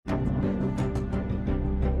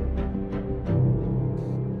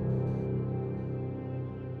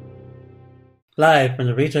Live from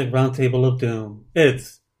the Reject Roundtable of Doom,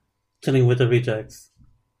 it's Chilling with the Rejects,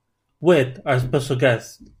 with our special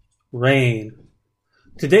guest, Rain.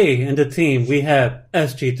 Today in the team we have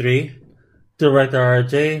SG3, Director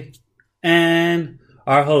RJ, and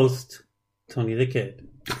our host, Tony the Kid.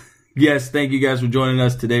 Yes, thank you guys for joining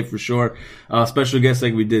us today for sure. Special guest,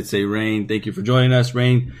 like we did say, Rain. Thank you for joining us,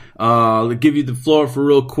 Rain. I'll give you the floor for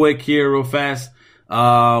real quick here, real fast.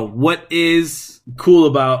 What is cool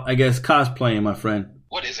about, I guess, cosplaying, my friend?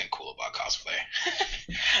 What isn't cool about cosplay?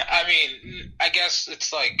 I mean, I guess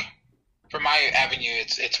it's like, for my avenue,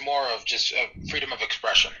 it's more of just freedom of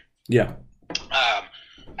expression. Yeah.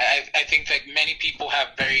 I think that many people have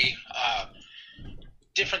very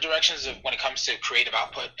different directions of when it comes to creative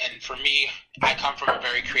output, and for me, I come from a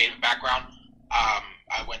very creative background.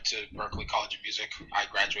 I went to Berklee College of Music. I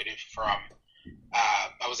graduated from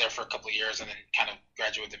I was there for a couple of years and then kind of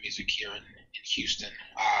graduated with music here in Houston.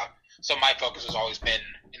 So my focus has always been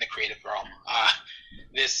in the creative realm.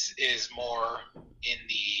 This is more in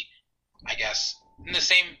the, I guess, in the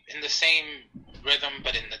same rhythm,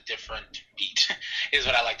 but in a different beat, is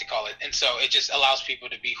what I like to call it. And so it just allows people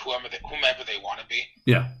to be whomever they want to be.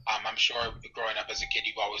 Yeah. I'm sure growing up as a kid,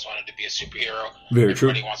 you've always wanted to be a superhero. Very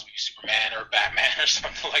Everybody true. wants to be Superman or Batman or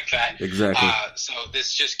something like that. Exactly. So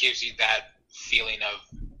this just gives you that feeling of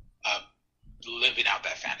living out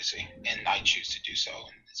that fantasy, and I choose to do so,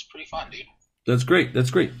 and it's pretty fun, dude. That's great.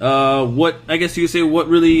 That's great. What, I guess you could say, what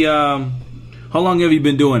really, how long have you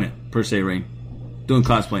been doing it, per se, Rain? Doing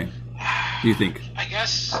cosplaying, do you think? I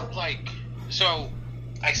guess, so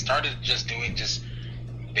I started doing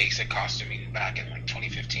basic costuming back in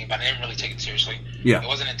 2015, but I didn't really take it seriously. Yeah. It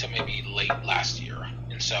wasn't until maybe late last year,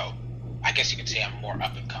 and so I guess you could say I'm more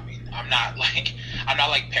up and coming. I'm not like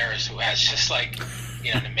Paris, who has just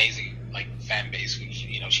an amazing fan base.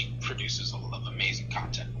 She produces amazing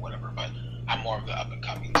content, whatever. But I'm more of the up and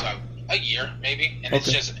coming. So a year maybe, and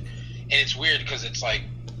Okay. it's weird because it's like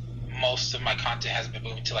most of my content has been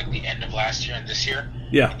moving to the end of last year and this year.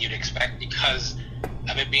 Yeah. And you'd expect, because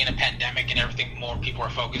of it being a pandemic and everything, more people are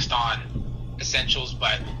focused on essentials.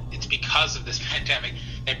 But it's because of this pandemic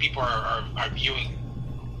that people are viewing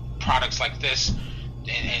products like this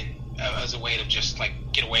and as a way to just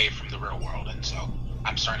get away from the real world, and so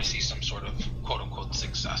I'm starting to see some sort of quote unquote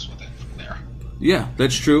success with it from there. Yeah,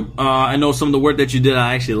 that's true. I know some of the work that you did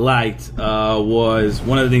I actually liked was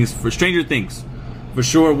one of the things for Stranger Things. For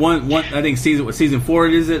sure, one I think season 4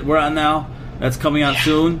 we're on now. That's coming out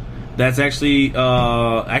soon. That's actually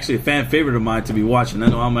a fan favorite of mine to be watching. I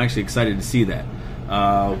know I'm actually excited to see that.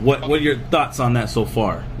 What are your thoughts on that so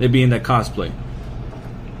far? It being that cosplay.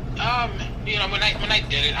 When I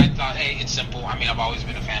did it, I thought, hey, it's simple. I mean, I've always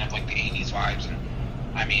been a fan of the 80s vibes, and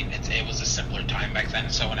I mean, it was a simpler time back then.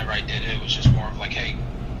 So whenever I did it, it was just more of hey,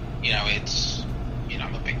 it's,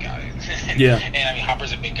 I'm a big guy. Yeah. And I mean,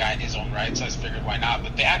 Hopper's a big guy in his own right, so I figured why not.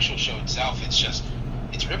 But the actual show itself,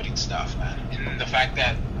 it's riveting stuff, man. And the fact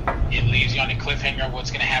that it leaves you on a cliffhanger of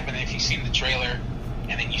what's going to happen if you've seen the trailer,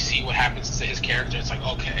 and then you see what happens to his character, it's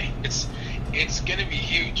okay, it's going to be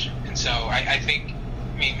huge. And so I think,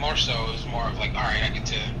 more so it was more of all right, I get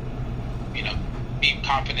to, be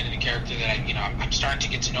confident in a character that I'm starting to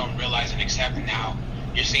get to know and realize and accept, and now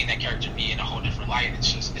you're seeing that character be in a whole different light.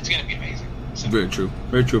 It's going to be amazing. So, Very true.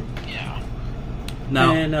 Very true. Yeah.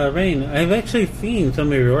 Now, And Rain, I've actually seen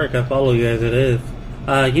some of your work. I follow you as it is.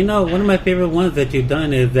 One of my favorite ones that you've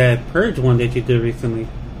done is that Purge one that you did recently.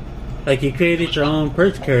 You created your own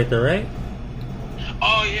Purge character, right?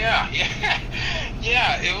 Oh yeah.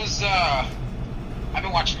 Yeah. It was. I've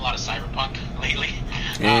been watching a lot of Cyberpunk lately.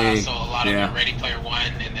 So a lot of Ready Player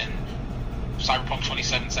One, and then Cyberpunk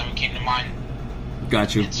 2077 came to mind.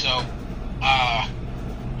 got you. And so,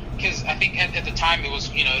 because I think at the time it was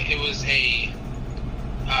a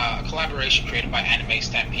collaboration created by Anime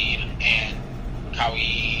Stampede and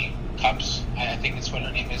Kawi Cups. I think that's what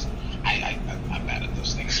her name is. I'm bad at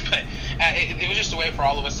those things, but it was just a way for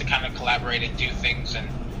all of us to kind of collaborate and do things, and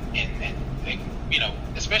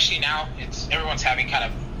especially now, everyone's having kind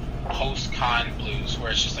of post-con blues,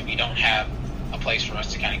 where it's just we don't have a place for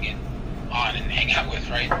us to kind of get on and hang out with,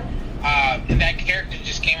 right? And that character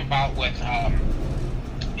just came about with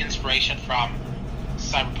inspiration from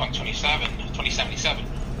Cyberpunk 2077,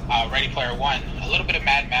 Ready Player One, a little bit of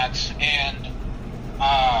Mad Max, and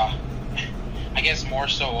I guess more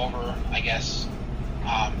so over,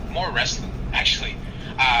 more wrestling, actually.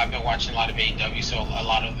 I've been watching a lot of AEW, so a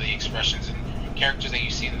lot of the expressions and characters that you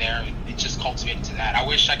see in there, it just cultivated to that. I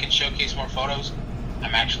wish I could showcase more photos.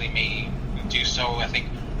 I'm actually may do so. I think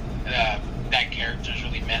that character is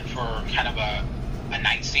really meant for kind of a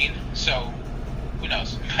night scene. So who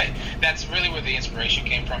knows? But that's really where the inspiration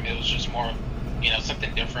came from. It was just more,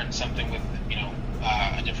 something different, something with,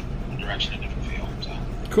 a different direction, a different feel. So.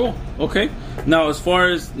 Cool. Okay. Now, as far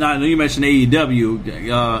as I know you mentioned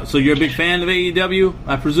AEW, so you're a big fan of AEW,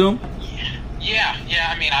 I presume? Yeah.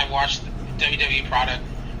 I mean, I watched the WWE product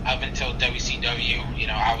up until WCW.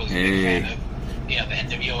 I was a big fan of the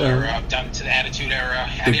NWO era, up down to the Attitude Era.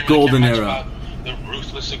 I didn't really care much about the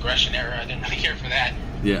ruthless aggression era. I didn't really care for that.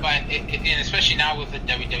 Yeah. But and especially now with the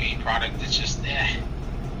WWE product, it's just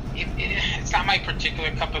it's not my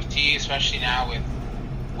particular cup of tea, especially now with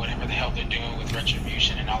whatever the hell they're doing with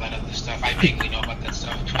Retribution and all that other stuff. I vaguely know about that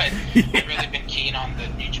stuff, but I've really been keen on the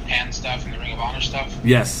New Japan stuff and the Ring of Honor stuff.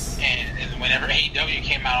 Yes. And whenever AEW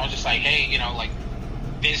came out, I was just like, hey,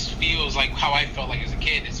 this feels like how I felt like as a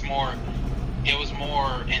kid. It was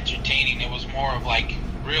more entertaining. It was more of like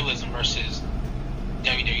realism versus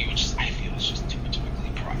WWE, which I feel is just too much of a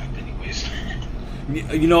clean product anyways.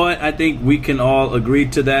 You know what? I think we can all agree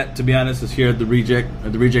to that, to be honest, is here at the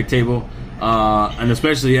reject table. And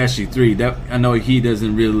especially SG3. That I know he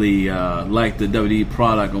doesn't really like the WWE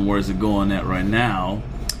product and where's it going at right now.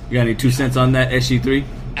 You got any 2 cents on that, SG3?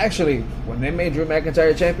 Actually, when they made Drew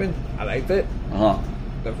McIntyre champion, I liked it.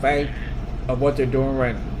 The fact of what they're doing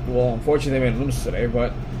right now. Well, unfortunately, they made him lose today,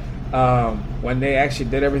 but when they actually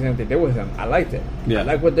did everything that they did with him, I liked it. Yeah. I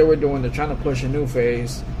like what they were doing. They're trying to push a new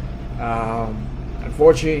phase.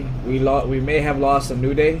 Unfortunately, we may have lost a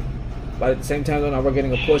New Day, but at the same time, though, now we're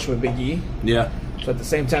getting a push with Big E. Yeah. So at the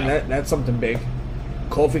same time, that's something big.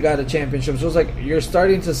 Kofi got a championship. So it's like you're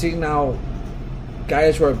starting to see now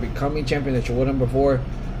guys who are becoming champion that you wouldn't before.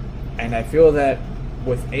 And I feel that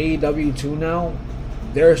with AEW 2 now,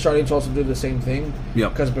 they're starting to also do the same thing. Yeah.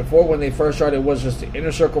 Because before, when they first started, it was just the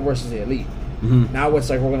Inner Circle versus the Elite. Mm-hmm. Now it's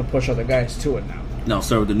like we're going to push other guys to it now. No,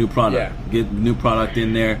 start with the new product. Yeah. Get the new product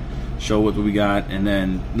in there, show what we got, and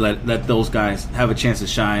then let those guys have a chance to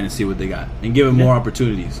shine and see what they got, and give them more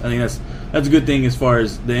opportunities. I think that's a good thing as far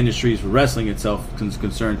as the industries for wrestling itself is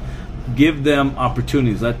concerned. Give them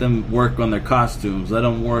opportunities. Let them work on their costumes. Let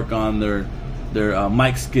them work on their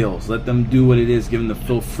mic skills. Let them do what it is. Give them the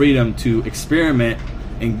full freedom to experiment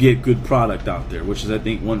and get good product out there, which is, I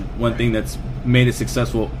think, one thing that's made it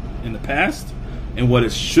successful in the past, and what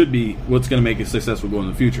it should be, what's going to make it successful going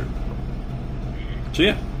in the future. So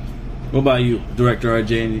yeah. What about you, Director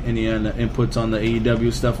RJ? Any inputs on the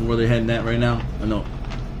AEW stuff and where they're heading at right now? I know.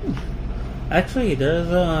 Actually,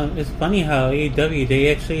 it's funny how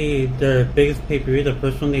AEW, their biggest pay-per-view, the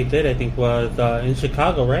first one they did, I think, was in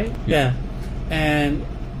Chicago, right? Yeah. And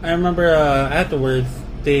I remember afterwards,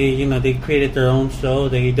 they created their own show.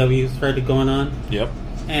 The AEW started going on. Yep.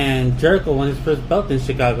 And Jericho won his first belt in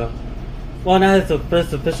Chicago. Well, not his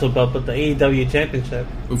first official belt, but the AEW Championship.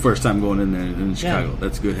 First time going in there in Chicago. Yeah.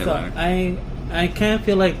 That's a good headliner. So I kind of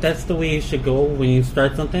feel like that's the way it should go when you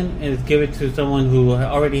start something, is give it to someone who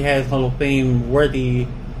already has Hall of Fame worthy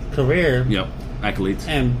career. Yep. Accolades.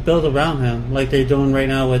 And build around him, like they're doing right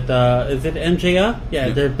now with, is it MJF? Yeah,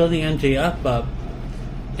 they're building MJF up.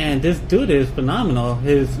 And this dude is phenomenal.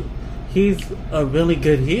 He's a really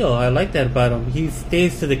good heel. I like that about him. He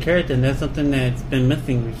stays to the character, and that's something that's been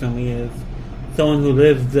missing recently, is someone who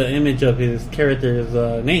lives the image of his character's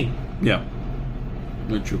name. Yeah.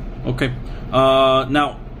 Very true. Okay.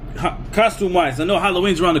 Now, costume-wise, I know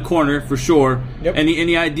Halloween's around the corner, for sure. Yep.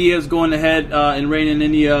 Any ideas going ahead and reigning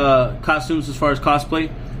any costumes as far as cosplay?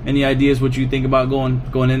 Any ideas what you think about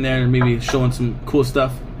going in there and maybe showing some cool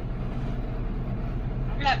stuff?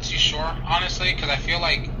 I'm not too sure, honestly, because I feel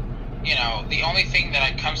like, the only thing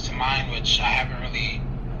that comes to mind, which I haven't really,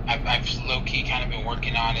 I've low-key kind of been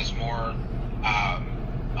working on, is more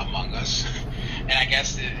Among Us. And I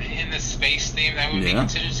guess in the space theme, that would be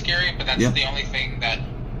considered scary, but that's the only thing that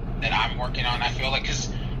I'm working on. I feel like, because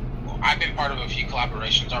I've been part of a few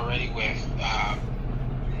collaborations already with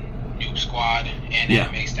Noob Squad and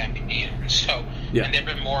Anime Stampede, so and they've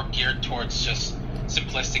been more geared towards just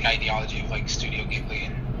simplistic ideology of like Studio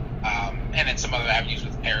Ghibli and then some other avenues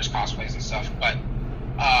with Paris cosplays and stuff. But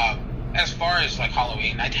as far as like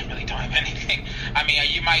Halloween, I really don't have anything. I mean,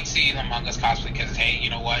 you might see Among Us cosplay because, hey, you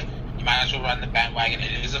know what? You might as well run the bandwagon.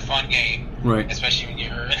 It is a fun game, right? Especially when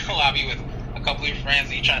you're in a lobby with a couple of your friends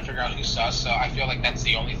and you're trying to figure out who's sus. So I feel like that's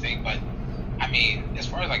the only thing. But I mean, as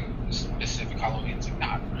far as like specific Halloween, it's like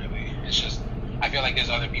not really. It's just I feel like there's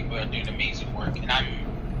other people that are doing amazing work, and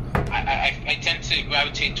I tend to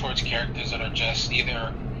gravitate towards characters that are just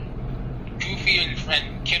either goofy and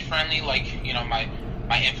kid friendly, like my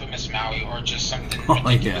infamous Maui, or just something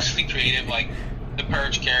ridiculously creative, like the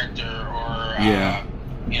Purge character, or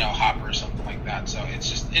Hopper or something like that. So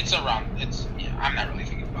I'm not really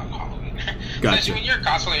thinking about Halloween. Gotcha. Especially when you're a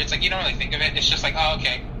cosplayer, it's like you don't really think of it. It's just like, oh,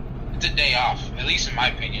 okay, it's a day off, at least in my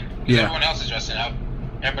opinion. Because everyone else is dressing up.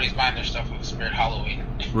 Everybody's buying their stuff with Spirit Halloween.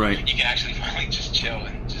 Right. You can actually finally just chill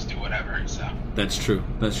and just do whatever. So. That's true.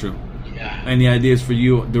 Yeah. Any ideas for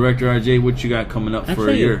you, Director RJ? What you got coming up for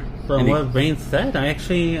a year? From what Rain said, I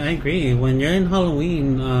agree. When you're in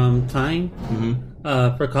Halloween time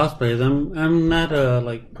for cosplayers, I'm not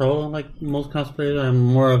a pro like most cosplayers. I'm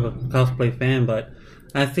more of a cosplay fan, but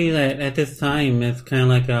I see that at this time it's kind of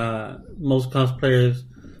like most cosplayers.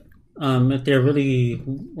 If they're really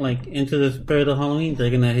into the spirit of Halloween,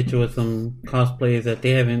 they're gonna hit you with some cosplays that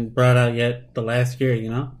they haven't brought out yet the last year.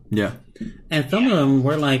 Yeah. And some of them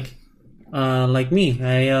were like me.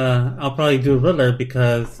 I'll probably do a Riddler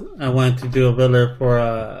because I wanted to do a Riddler for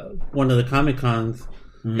one of the Comic Cons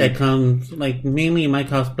that comes. Mainly my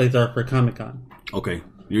cosplays are for Comic Con. Okay,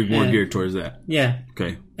 you're more geared towards that. Yeah.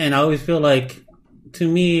 Okay. And I always feel to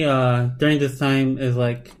me, during this time is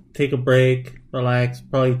take a break, relax,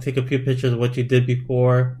 probably take a few pictures of what you did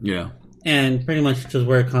before. Yeah. And pretty much just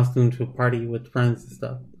wear a costume to a party with friends and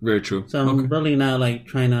stuff. Very true. So I'm really not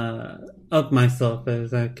trying to up myself,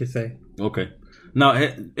 as I could say. Okay. Now,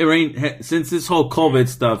 since this whole COVID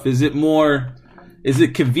stuff, is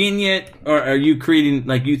it convenient, or are you creating,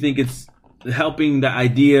 you think it's helping the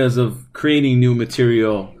ideas of creating new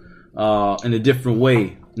material in a different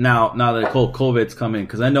way now that whole COVID's come in?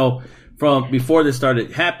 Because I know from before this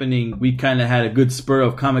started happening, we kind of had a good spur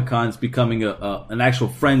of Comic-Cons becoming an actual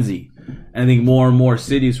frenzy. And I think more and more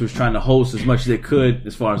cities was trying to host as much as they could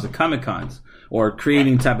as far as the Comic-Cons or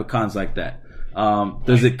creating type of cons like that.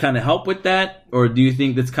 Does it kind of help with that, or do you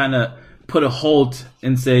think that's kind of put a halt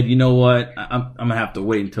and said, you know what, I'm gonna have to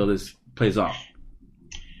wait until this plays off?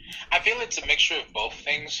 I feel it's a mixture of both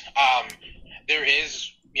things. There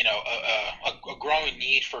is, a growing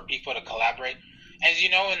need for people to collaborate. As you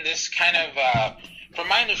know, in this kind of, from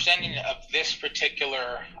my understanding of this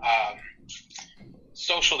particular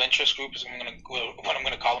social interest group, is what I'm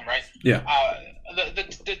gonna call them, right? Yeah.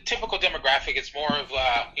 The typical demographic is more of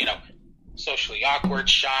socially awkward,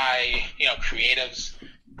 shy, creatives.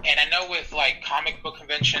 And I know with comic book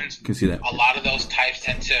conventions, can see that a lot of those types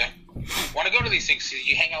tend to want to go to these things because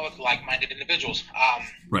you hang out with like-minded individuals.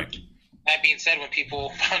 Right. That being said, when people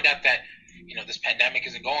found out that this pandemic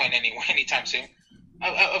isn't going anytime soon,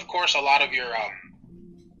 of course, a lot of your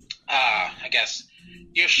I guess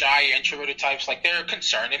your shy, your introverted types, they're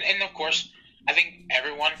concerned, and of course, I think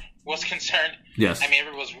everyone was concerned. Yes. I mean,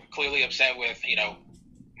 everyone was clearly upset with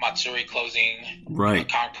Matsuri closing, right?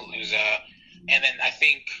 Comic-Palooza, and then I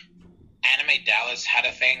think Anime Dallas had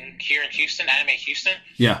a thing here in Houston, Anime Houston.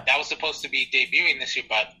 Yeah. That was supposed to be debuting this year,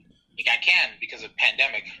 but it got canned because of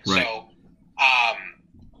pandemic. Right. So,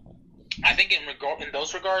 I think in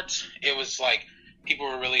those regards, it was people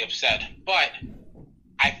were really upset. But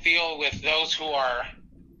I feel with those who are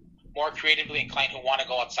more creatively inclined, who want to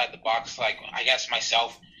go outside the box, I guess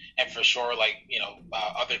myself, and for sure,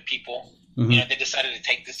 other people. Mm-hmm. They decided to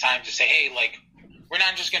take this time to say, hey, we're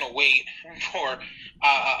not just going to wait for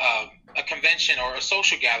a convention or a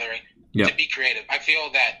social gathering to be creative. I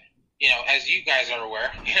feel that, as you guys are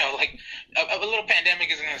aware, a little pandemic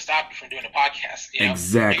isn't going to stop you from doing a podcast.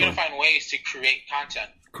 Exactly. You're going to find ways to create content.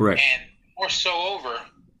 Correct. And more so over,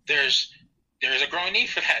 there's a growing need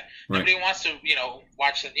for that. Right. Nobody wants to,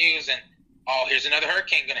 watch the news and, oh, here's another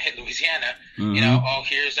hurricane going to hit Louisiana. Mm-hmm. Oh,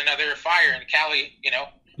 here's another fire in Cali,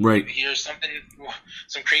 Right. Here's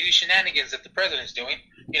some crazy shenanigans that the president's doing.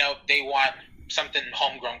 They want something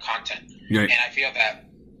homegrown content. Right. And I feel that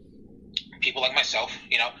people like myself,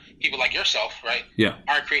 people like yourself, right? Yeah.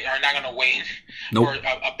 Are not going to wait nope. for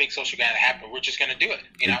a big social gathering to happen. We're just going to do it.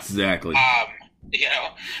 Exactly.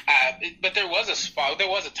 But there was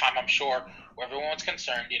a time, I'm sure, where everyone was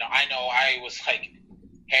concerned. I know I was like,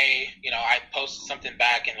 hey, I posted something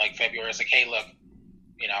back in February. It's like, hey, look.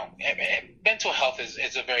 Mental health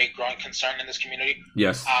is a very growing concern in this community.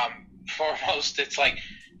 Yes. For most, it's I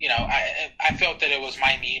felt that it was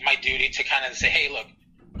my duty to kind of say, hey, look,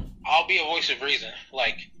 I'll be a voice of reason.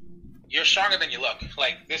 You're stronger than you look.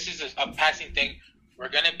 This is a passing thing. We're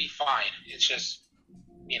gonna be fine. It's just,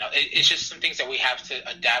 it's just some things that we have to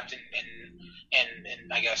adapt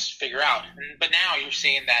and I guess figure out. But now you're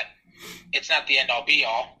seeing that it's not the end all be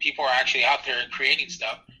all. People are actually out there creating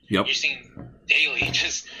stuff. Yep. You're seeing daily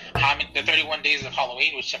just the 31 days of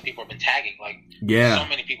Halloween, which some people have been tagging. So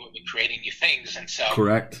many people have been creating new things, and so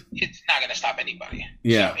correct. It's not going to stop anybody.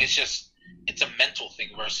 Yeah. So it's a mental thing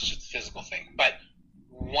versus a physical thing. But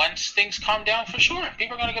once things calm down, for sure,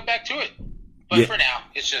 people are going to get back to it. But for now,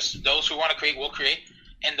 it's just those who want to create will create,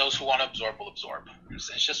 and those who want to absorb will absorb.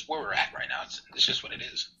 It's just where we're at right now. It's just what it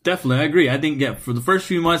is. Definitely, I agree. I think, yeah, for the first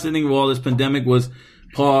few months, I think all this pandemic was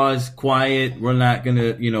pause, quiet. We're not going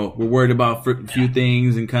to, we're worried about a few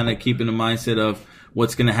things and kind of keeping the mindset of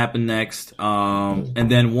what's going to happen next.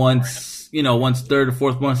 And then once third or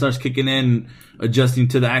fourth month starts kicking in, adjusting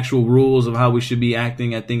to the actual rules of how we should be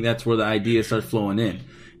acting, I think that's where the idea starts flowing in.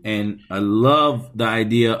 And I love the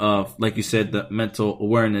idea of, like you said, the mental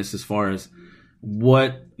awareness as far as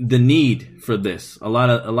what the need for this. A lot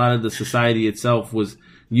of the society itself was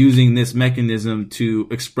using this mechanism to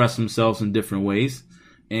express themselves in different ways,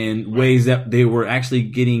 and ways that they were actually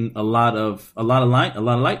getting a lot of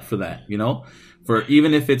light for that. For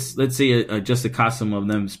even if it's, let's say, just a costume of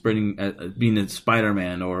them spreading, being a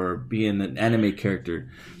Spider-Man or being an anime character.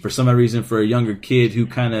 For some reason, for a younger kid who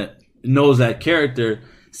kind of knows that character,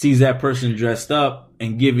 sees that person dressed up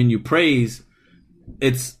and giving you praise,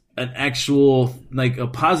 it's an actual, like, a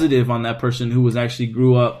positive on that person who was actually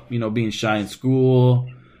grew up, being shy in school,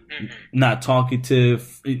 not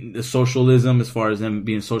talkative, the socialism as far as them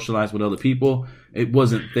being socialized with other people, it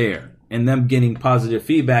wasn't there. And them getting positive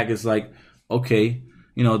feedback is like, okay,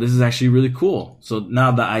 this is actually really cool. So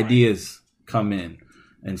now the ideas come in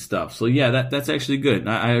and stuff. So yeah, that's actually good.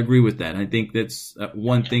 I agree with that. I think that's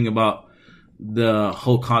one thing about the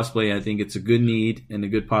whole cosplay. I think it's a good need and a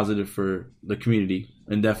good positive for the community,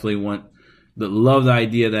 and definitely love the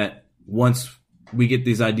idea that once we get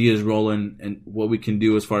these ideas rolling and what we can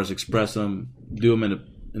do as far as express them, do them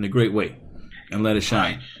in a great way, and let it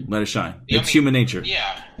shine. Right. Let it shine. It's human nature.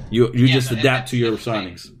 Yeah. You just adapt to your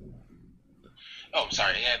surroundings. Oh,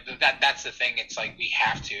 sorry. Yeah, that's the thing. It's like we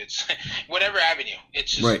have to. It's whatever avenue.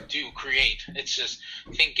 It's just right. Create. It's just,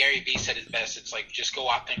 I think Gary Vee said it best. It's like just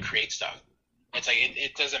go out there and create stuff. It's like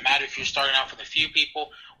it doesn't matter if you're starting out with a few people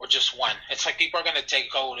or just one. It's like people are gonna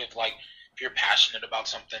take hold of, like, if you're passionate about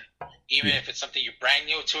something, even if it's something you're brand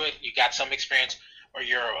new to it, you got some experience, or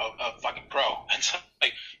you're a fucking pro, and so,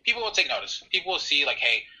 like, people will take notice. People will see, like,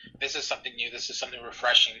 hey, this is something new. This is something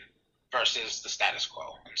refreshing versus the status quo.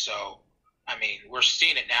 And so, I mean, we're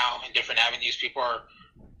seeing it now in different avenues. People are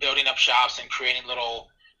building up shops and creating little,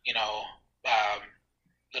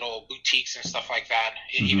 little boutiques and stuff like that.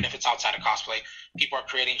 Even if it's outside of cosplay, people are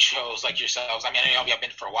creating shows like yourselves. I mean, I know y'all have been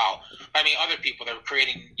for a while. I mean, other people, they're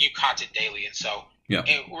creating new content daily. And so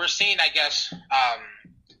we're seeing, I guess,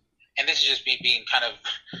 and this is just me being kind of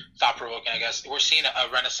thought-provoking, I guess, we're seeing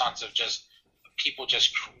a renaissance of just people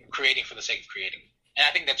just creating for the sake of creating. And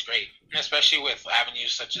I think that's great, and especially with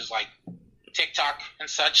avenues such as, like, TikTok and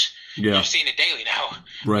such. Yeah. You're seeing it daily now.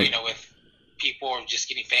 Right. With people just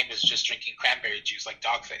getting famous just drinking cranberry juice like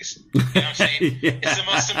Dogface. You know what I'm saying? Yeah. It's the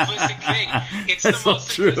most simplistic thing. It's That's the most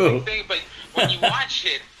so simplistic true. thing, but when you watch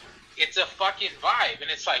it, it's a fucking vibe,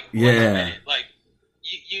 and it's like, wait Yeah. a minute, like,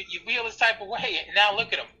 you feel this type of way, and now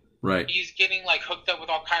look at him. Right. He's getting, like, hooked up with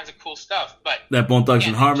all kinds of cool stuff, but That Bone Thugs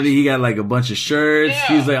and Harmony, he got like a bunch of shirts.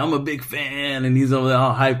 Yeah. He's like, I'm a big fan, and he's over there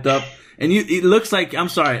all hyped up. And it looks like, I'm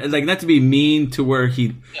sorry, like, not to be mean to where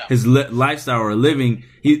his lifestyle or living,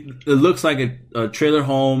 it looks like a trailer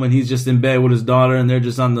home, and he's just in bed with his daughter, and they're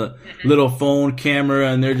just on the little phone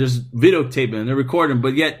camera, and they're just videotaping, and they're recording,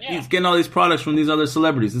 but yet he's getting all these products from these other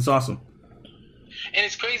celebrities. It's awesome. And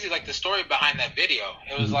it's crazy, like, the story behind that video.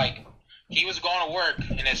 It was like, he was going to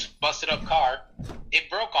work in his busted up car. It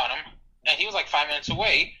broke on him, and he was like 5 minutes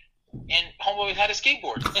away, and homeboy had a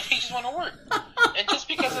skateboard, and he just went to work. And just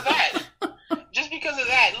because of that,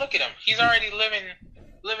 look at him. He's already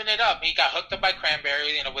living it up. He got hooked up by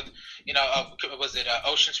cranberry, with, was it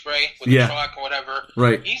ocean spray with the truck or whatever?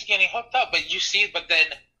 Right. He's getting hooked up, but then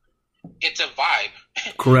it's a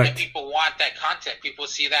vibe. Correct. And people want that content. People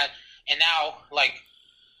see that, and now, like,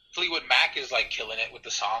 Fleetwood Mac is, like, killing it with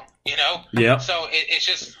the song, Yeah. So it's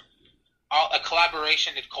just a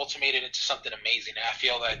collaboration that culminated into something amazing. And I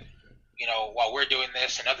feel that, while we're doing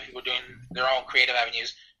this and other people are doing their own creative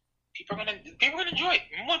avenues, people are gonna enjoy it.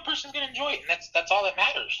 One person's gonna enjoy it, and that's all that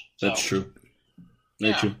matters. So, That's true.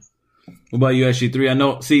 That's true. What about you, SG3? I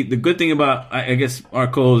know. See, the good thing about, I guess, our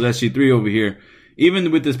co-host SG3 over here,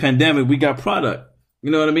 even with this pandemic, we got product.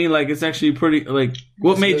 You know what I mean? Like, it's actually pretty, like,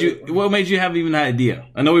 what made you have even that idea?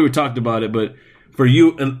 I know we were talking about it, but for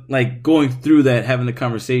you, like, going through that, having the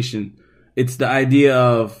conversation, it's the idea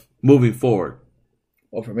of moving forward.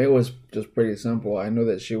 Well, for me, it was just pretty simple. I knew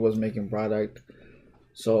that she was making product,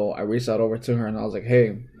 so I reached out over to her, and I was like,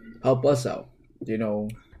 hey, help us out. We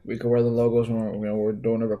could wear the logos when we're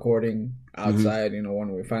doing a recording outside,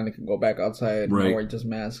 when we finally can go back outside, right. And wear just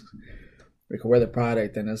masks. We could wear the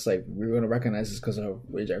product, and it's like, we're going to recognize this because of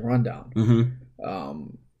Reject Rundown. Mm-hmm.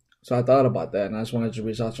 So I thought about that, and I just wanted to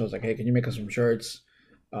reach out to her. I was like, hey, can you make us some shirts?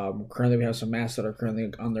 Currently, we have some masks that are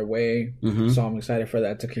currently on their way, Mm-hmm. so I'm excited for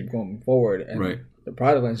that to keep going forward. And Right. the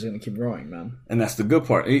product line is going to keep growing, man. And that's the good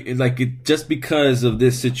part. Just because of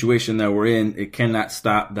this situation that we're in, it cannot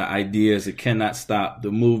stop the ideas. It cannot stop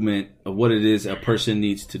the movement of what it is a person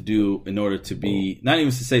needs to do in order to be, not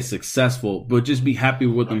even to say successful, but just be happy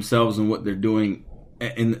with themselves and what they're doing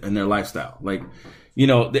in their lifestyle. Like, you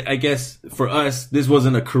know, I guess for us, this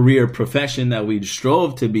wasn't a career profession that we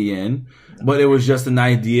strove to be in, but it was just an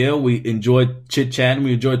idea. We enjoyed chit-chatting.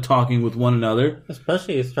 We enjoyed talking with one another.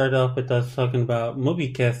 Especially it started off with us talking about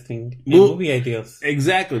movie casting and movie ideas.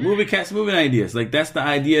 Exactly. Movie casting, movie ideas. Like, that's the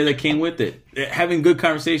idea that came with it. Having good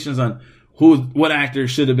conversations on what actor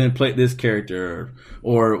should have been played this character,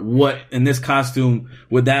 or what in this costume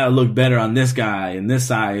would that look better on this guy and this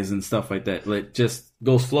size and stuff like that. Like, just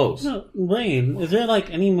goes flows. No, Rain, is there like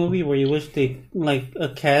any movie where you wish they like a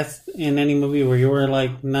cast in any movie where you were like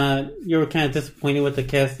you were kind of disappointed with the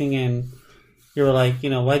casting and you were like, you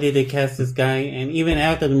know, why did they cast this guy? And even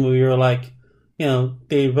after the movie, you were like, you know,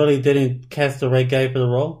 they really didn't cast the right guy for the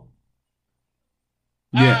role.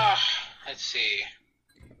 Yeah. Let's see.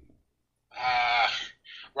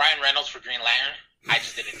 Ryan Reynolds for Green Lantern. I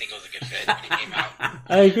just didn't think it was a good fit when he came out.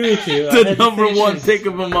 I agree with you. The number one pick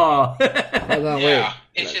of them all. Yeah,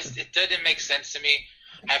 it didn't make sense to me.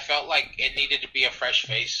 I felt like it needed to be a fresh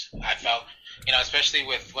face. I felt, you know, especially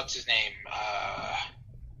with what's his name,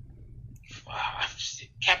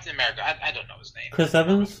 Captain America. I don't know his name. Chris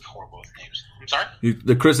Evans. I'm horrible with names. I'm sorry.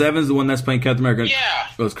 The Chris Evans, the one that's playing Captain America. Yeah.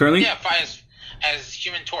 Was currently. Yeah, as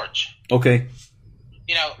Human Torch. Okay.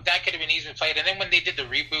 You know, that could have been easily played. And then when they did the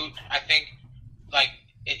reboot, I think, like,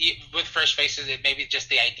 with fresh faces, it maybe just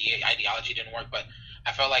the ideology didn't work. But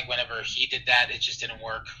I felt like whenever he did that, it just didn't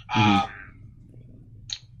work. Mm-hmm.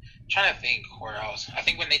 Trying to think where else. I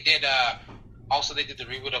think when they did, also they did the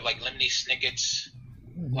reboot of, like, Lemony Snicket's,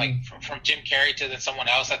 like, from Jim Carrey to then someone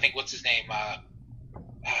else. I think, what's his name?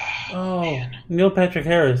 Man. Neil Patrick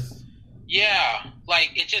Harris. Yeah,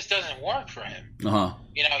 like, it just doesn't work for him. Uh-huh.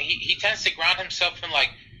 You know, he tends to ground himself in, like,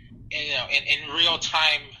 in real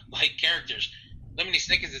time, like, characters. Lemony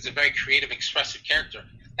Snicket is a very creative, expressive character.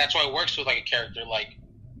 That's why it works with, like, a character like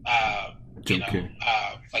Jim Carrey.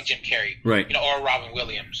 Like Jim Carrey, right? You know, or Robin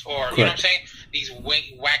Williams, or Correct. You know what I'm saying? These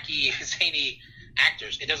wacky, zany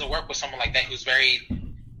actors. It doesn't work with someone like that who's very.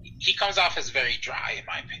 He comes off as very dry, in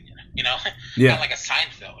my opinion. You know, Yeah. Not like a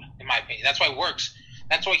Seinfeld, in my opinion. That's why it works.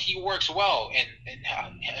 That's why he works well in How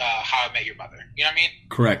I Met Your Mother. You know what I mean?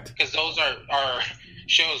 Correct. Because those are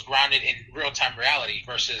shows grounded in real time reality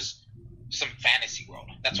versus some fantasy world.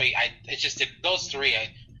 That's why it just did those three.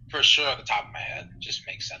 For sure, at the top of my head, just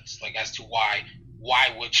makes sense. Like, as to why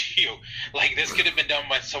would you, like, this could have been done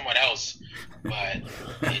by someone else, but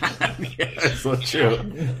it just didn't. Yeah, that's so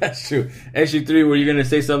true. That's true. SG3, were you gonna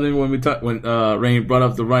say something when Rain brought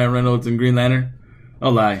up the Ryan Reynolds and Green Lantern?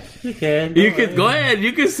 I'll lie. You can. You can go ahead.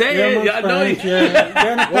 You can say it. I know you.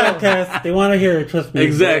 They're on a podcast. They want to hear it. Trust me.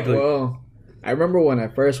 Exactly. Well, I remember when I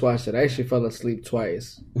first watched it, I actually fell asleep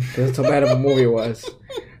twice. That's how bad of a movie it was.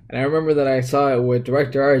 And I remember that I saw it with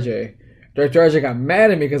Director RJ. Director RJ got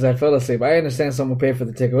mad at me because I fell asleep. I understand someone paid for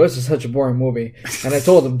the ticket. This is such a boring movie. And I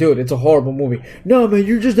told him, dude, it's a horrible movie. No, man,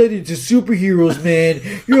 you're just not into superheroes, man.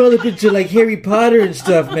 You're all up into, like, Harry Potter and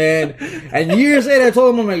stuff, man. And years later, I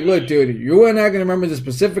told him, I'm like, look, dude, you are not going to remember this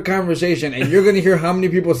specific conversation, and you're going to hear how many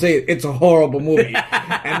people say it's a horrible movie.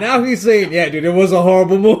 And now he's saying, yeah, dude, it was a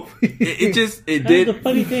horrible movie. It And did. the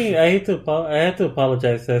funny thing, I had to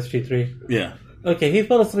apologize to SG3. Yeah. Okay, he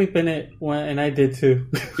fell asleep in it, and I did too.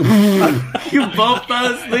 You both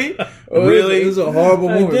fell asleep? Oh, Really? It was a horrible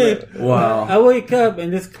I movie. did. man. Wow. I wake up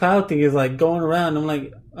and this cloud thing is like going around. I'm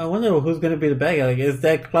like, I wonder who's going to be the bad guy. Like, is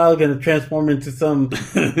that cloud going to transform into some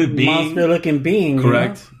monster-looking being?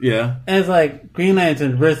 Correct. You know? Yeah. And it's like Green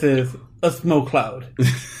Lantern versus a snow cloud.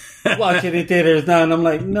 Watch it in theaters now, and I'm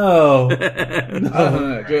like, no. Dude,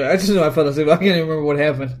 I just know I fell asleep. I can't even remember what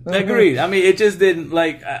happened. Agreed. I mean, it just didn't,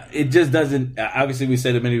 like, it just doesn't, obviously we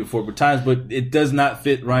said it many before times, but it does not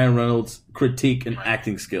fit Ryan Reynolds' critique and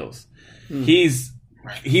acting skills.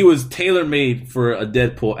 He was tailor-made for a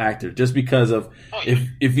Deadpool actor, just because of,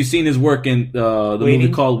 if you've seen his work in the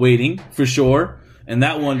movie called Waiting, for sure, and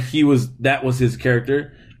that one, that was his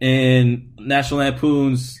character, in National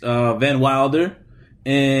Lampoon's Van Wilder,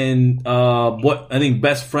 and what I think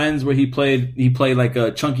Best Friends, where he played like a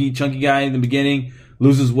chunky guy in the beginning,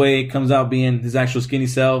 loses weight, comes out being his actual skinny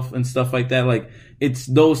self and stuff like that. Like, it's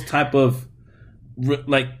those type of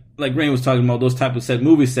like Rain was talking about, those type of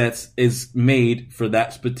movie sets is made for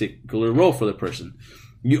that particular role for the person.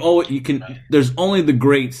 You can there's only the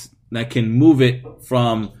greats that can move it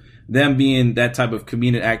from them being that type of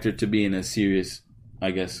comedic actor to being a serious,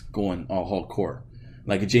 I guess, going all hardcore.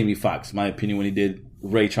 Like a Jamie Foxx, my opinion, when he did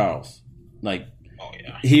Ray Charles. Like,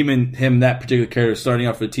 him, that particular character, starting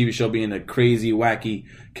off for the TV show, being a crazy, wacky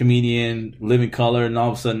comedian, living color, and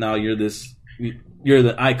all of a sudden now you're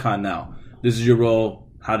the icon now. This is your role.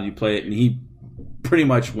 How did you play it? And he pretty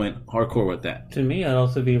much went hardcore with that. To me, I'd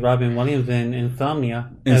also be Robin Williams in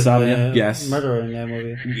Insomnia. Insomnia, yes. Murderer in that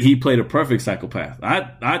movie. He played a perfect psychopath.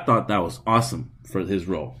 I thought that was awesome for his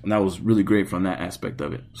role. And that was really great from that aspect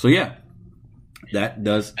of it. So, yeah, that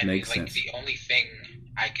does make sense. The only thing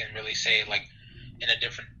I can really say, like, in a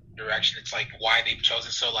different direction, it's like why they've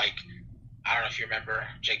chosen. So, like, I don't know if you remember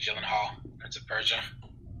Jake Gyllenhaal, Prince of Persia.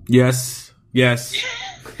 Yes.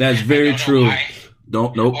 That's very true.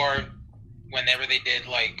 Nope. Or whenever they did,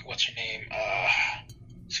 like, what's her name?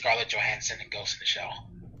 Scarlett Johansson in Ghost in the Shell.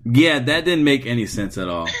 Yeah, that didn't make any sense at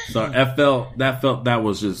all. So that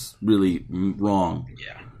was just really wrong.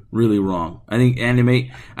 Yeah. Really wrong. I think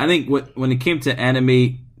when it came to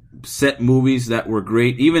anime set movies that were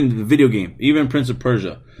great, even the video game, even Prince of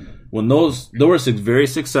Persia, when those were very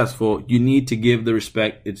successful, you need to give the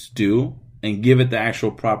respect it's due and give it the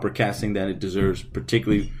actual proper casting that it deserves,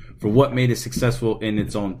 particularly for what made it successful in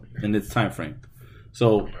its time frame.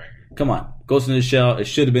 So, come on, Ghost in the Shell, it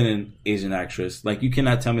should have been an Asian actress. Like, you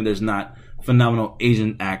cannot tell me there's not phenomenal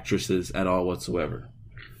Asian actresses at all whatsoever.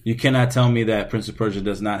 You cannot tell me that Prince of Persia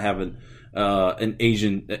does not have an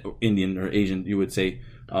Asian, Indian or Asian, you would say,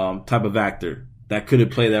 type of actor that could have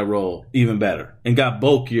played that role even better and got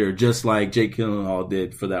bulkier, just like Jake Gyllenhaal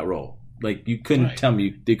did for that role. Like, you couldn't tell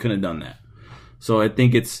me they couldn't have done that. So I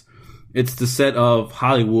think it's the set of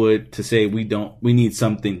Hollywood to say we need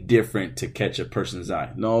something different to catch a person's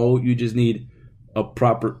eye. No, you just need a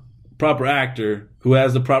proper actor who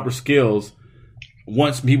has the proper skills.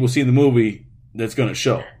 Once people see the movie, that's going to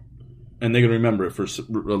show, and they're going to remember it for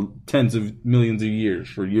tens of millions of years,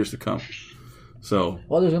 for years to come. So,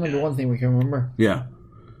 well, there's only one thing we can remember. Yeah,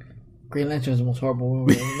 Green Lantern is the most horrible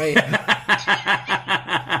movie ever made.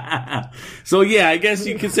 So yeah, I guess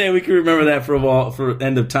you could say we can remember that for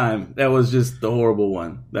end of time. That was just the horrible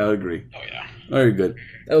one. I would agree. Oh yeah, very good.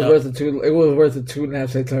 That was worth the two. It was worth the 2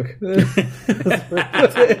 naps I took. It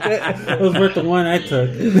was worth the one I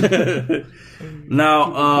took.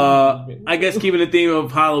 Now, I guess keeping the theme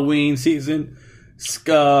of Halloween season,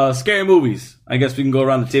 scary movies. I guess we can go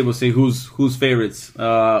around the table and say who's favorites,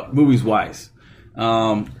 movies wise.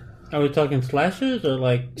 Are we talking slashers or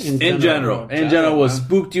like in general? In general, what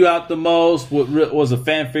spooked you out the most? What was a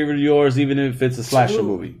fan favorite of yours, even if it's a slasher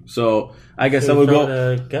movie? So I guess I would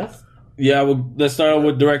go. Guess? Yeah, let's start out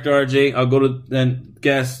with director RJ. I'll go to then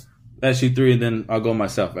guest SG3, and then I'll go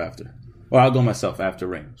myself after. Or I'll go myself after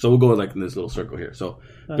Rain. So we'll go like in this little circle here. So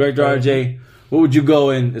director RJ, what would you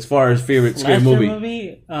go in as far as favorite scary movie?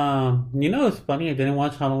 It's funny. I didn't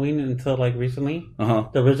watch Halloween until like recently.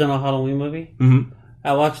 The original Halloween movie. Mm-hmm.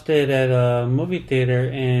 I watched it at a movie theater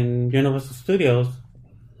in Universal Studios.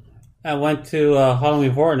 I went to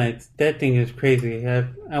Halloween Horror Nights. That thing is crazy.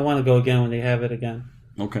 I want to go again when they have it again.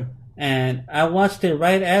 Okay. And I watched it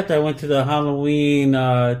right after I went to the Halloween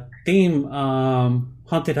theme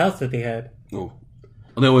haunted house that they had. Oh.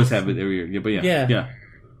 Well, they always have it every year. Yeah, but yeah.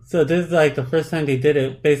 So this is like the first time they did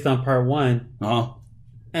it based on part 1. Uh-huh.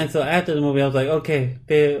 And so after the movie, I was like, okay.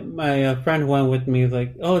 My friend went with me. He was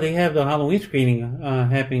like, oh, they have the Halloween screening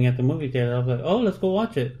happening at the movie theater. I was like, oh, let's go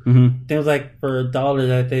watch it. Mm-hmm. It was like for $1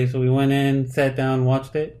 that day. So we went in, sat down,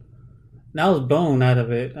 watched it. And I was blown out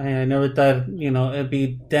of it. I never thought, it'd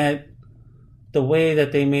be that, the way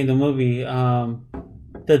that they made the movie,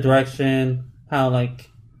 the direction, how like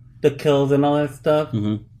the kills and all that stuff.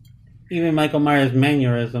 Mm-hmm. Even Michael Myers'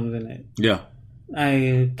 mannerisms in it. Yeah.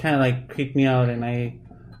 I kind of like creeped me out, and I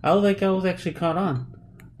was like, I was actually caught on.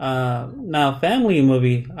 Now, family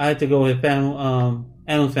movie, I had to go with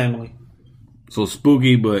Addams Family. So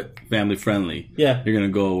spooky, but family friendly. Yeah. You're going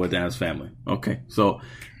to go with Addams Family. Okay. So,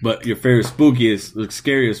 but your favorite spookiest, the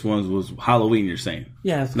scariest ones was Halloween, you're saying?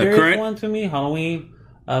 Yeah, scariest one to me, Halloween,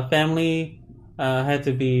 family, had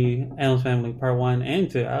to be Addams Family, part 1 and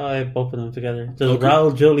 2. I like both of them together. Just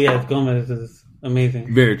Raul Juliet Gomez is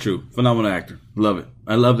amazing. Very true. Phenomenal actor. Love it.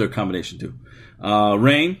 I love their combination too.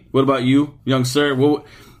 Rain, what about you, young sir?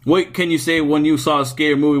 What can you say when you saw a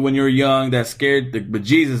scary movie when you were young that scared the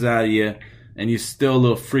bejesus out of you, and you're still a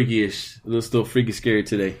little freaky scary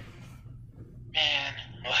today? Man,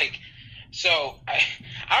 so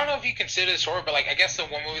I don't know if you consider this horror, but I guess the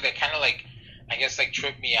one movie that kind of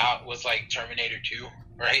tripped me out was Terminator 2,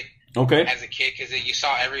 right? Okay. As a kid, because you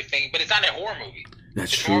saw everything, but it's not a horror movie.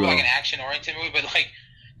 That's it's true. It's more of an action-oriented movie, but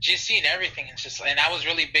just seeing everything. It's just, and I was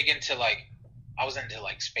really big into I was into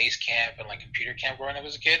space camp and computer camp growing up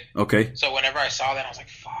as a kid. Okay. So whenever I saw that, I was like,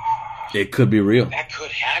 fuck. It could be real. That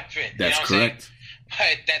could happen. That's correct.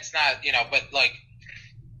 But that's not,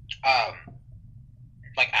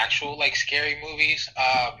 but actual scary movies.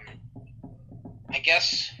 I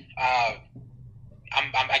guess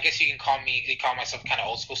I guess you can call myself kind of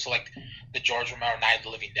old school. So the George Romero Night of the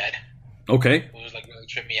Living Dead. Okay. It was really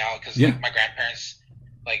tripped me out because yeah. My grandparents,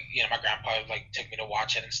 my grandpa took me to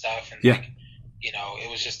watch it and stuff, and yeah. It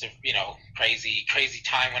was just a crazy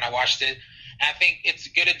time when I watched it. And I think it's a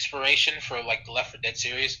good inspiration for the Left 4 Dead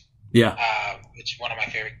series. Yeah. Which is one of my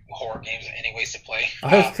favorite horror games anyways to play.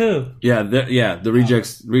 Us too. Yeah, the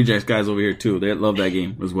rejects guys over here too. They love that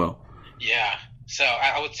game as well. Yeah. So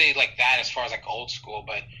I would say that as far as old school,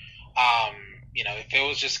 but if it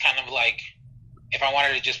was just kind of if I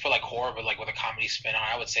wanted to just put horror but with a comedy spin on,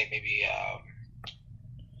 I would say maybe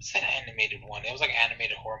what's that animated one? It was an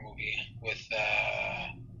animated horror movie with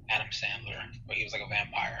Adam Sandler, where he was a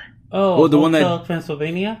vampire. Oh, the one that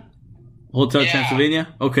Transylvania. Hotel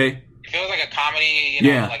Transylvania. Okay. If it was a comedy,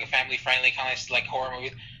 a family friendly kind of horror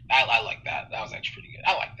movie, I like that. That was actually pretty good.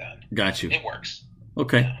 I like that. Got you. It works.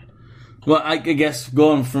 Okay. Yeah. Well, I guess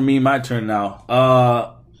going for me, my turn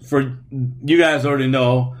now. For you guys already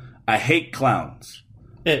know, I hate clowns.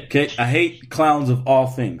 Okay, I hate clowns of all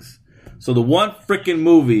things. So the one freaking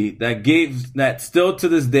movie that still to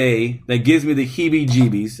this day that gives me the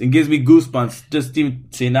heebie-jeebies and gives me goosebumps. Just even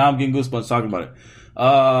see now I'm getting goosebumps talking about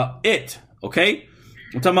it. It. Okay,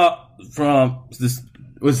 I'm talking about from this.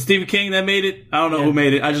 Was it Stephen King that made it? I don't know who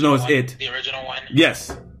made it. I just know it's It. The original one.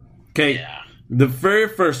 Yes. Okay. Yeah. The very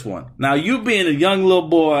first one. Now, you being a young little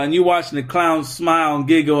boy and you watching the clown smile and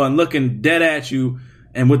giggle and looking dead at you,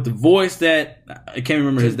 and with the voice that I can't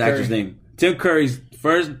remember his actor's name. Tim Curry's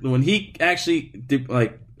first when he actually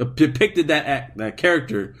depicted that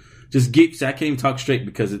character, just gets. I can't even talk straight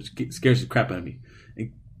because it scares the crap out of me.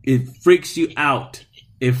 It freaks you out.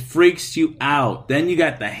 It freaks you out. Then you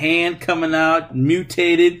got the hand coming out,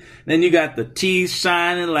 mutated. Then you got the teeth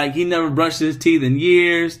shining like he never brushed his teeth in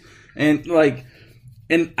years. And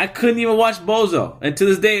I couldn't even watch Bozo. And to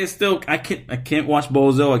this day, it's still I can't watch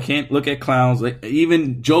Bozo. I can't look at clowns.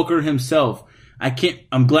 Even Joker himself, I can't.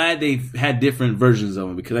 I'm glad they've had different versions of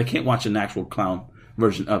him because I can't watch an actual clown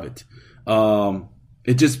version of it.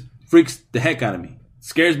 It just freaks the heck out of me.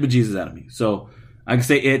 Scares bejesus out of me. So I can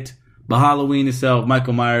say It. But Halloween itself,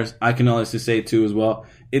 Michael Myers, I can honestly say too as well.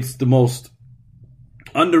 It's the most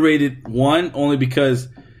underrated one, only because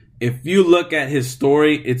if you look at his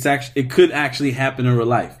story, it could actually happen in real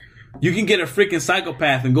life. You can get a freaking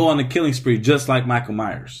psychopath and go on a killing spree just like Michael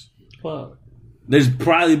Myers. Well, there's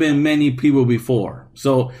probably been many people before,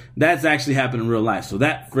 so that's actually happened in real life. So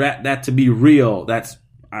that to be real, that's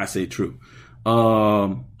I say true.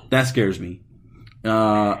 That scares me,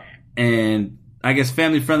 and I guess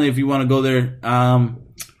family friendly if you want to go there.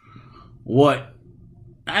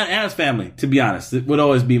 As family, to be honest, it would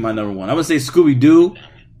always be my number one. I would say Scooby Doo.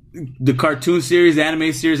 The cartoon series, the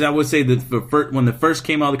anime series, I would say that when the first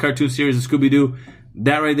came out, the cartoon series of Scooby-Doo,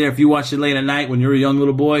 that right there, if you watched it late at night when you were a young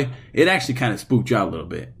little boy, it actually kind of spooked you out a little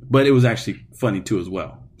bit. But it was actually funny too as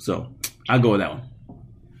well. So, I'll go with that one.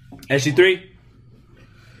 SG3?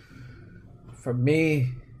 For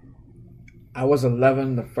me, I was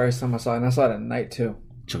 11 the first time I saw it, and I saw it at night too.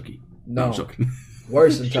 Chucky. No. I'm joking.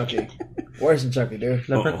 Worse than Chucky. Worse than Chucky, dude.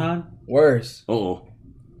 Leprechaun? Worse. Uh-oh.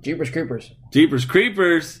 Jeepers Creepers. Jeepers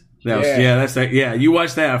Creepers. You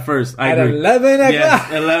watched that at first. I agree. 11 o'clock.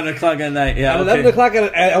 Yes, 11 o'clock at night. Yeah, at 11 o'clock,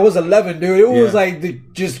 I was 11, dude. It was the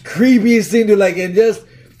just creepiest thing, dude.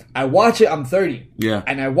 I watch it, I'm 30. Yeah.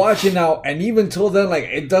 And I watch it now, and even till then,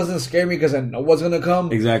 it doesn't scare me because I know what's going to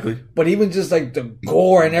come. Exactly. But even just, the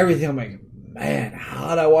gore and everything, I'm like, man, how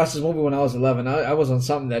did I watch this movie when I was 11? I was on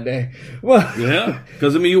something that day. Yeah.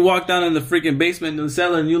 Because, you walk down in the freaking basement in the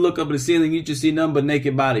cellar, and you look up at the ceiling, you just see nothing but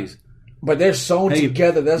naked bodies. But they're sewn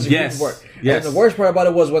together. That's the good part. Yes. And the worst part about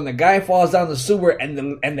it was when the guy falls down the sewer and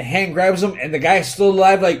the hand grabs him and the guy's still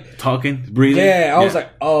alive, talking, breathing. Yeah, I was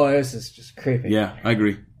like, oh, this is just creepy. Yeah, I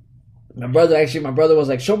agree. My brother was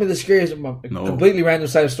like, show me the scariest, completely random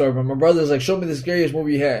side story, but my brother's like, show me the scariest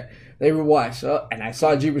movie you had. They were watched, and I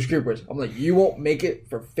saw Jeepers Creepers. I'm like, you won't make it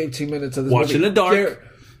for 15 minutes of this movie. Watch in the dark.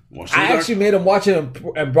 I actually made him watch it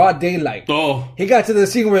in broad daylight. Oh. He got to the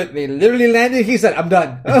scene where they literally landed. He said, I'm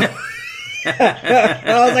done.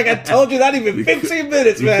 I was like, I told you, not even 15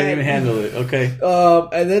 minutes, man. You can't even handle it. Okay.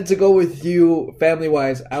 And then to go with you,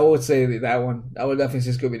 family-wise, I would say that one. I would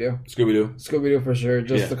definitely say Scooby-Doo. Scooby-Doo for sure.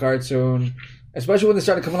 Just the cartoon. Especially when they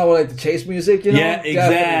started coming out with like the chase music, you know? Yeah,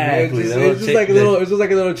 exactly. It was just like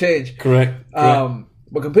a little change. Correct.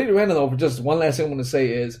 But completely random though. Just one last thing I want to say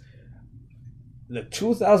is the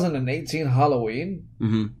 2018 Halloween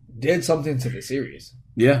did something to the series.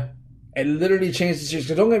 Yeah. It literally changed the series.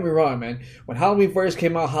 Because don't get me wrong, man. When Halloween first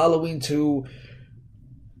came out, Halloween 2,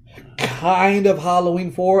 kind of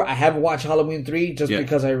Halloween 4. I haven't watched Halloween 3 just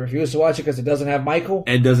because I refuse to watch it because it doesn't have Michael.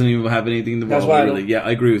 It doesn't even have anything to do with it, really. Yeah,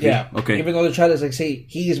 I agree with you. Okay. Even though they try to like say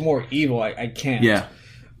he's more evil, I can't. Yeah.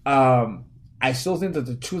 I still think that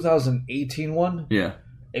the 2018 one,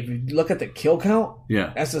 if you look at the kill count,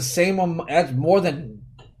 that's the same. That's more than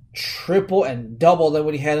triple and double than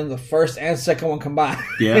what he had in the first and second one combined.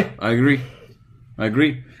 Yeah, I agree.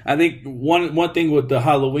 I think one thing with the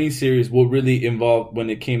Halloween series will really involve when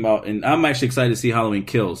it came out, and I'm actually excited to see Halloween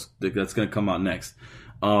Kills. That's going to come out next.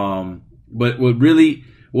 But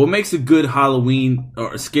what makes a good Halloween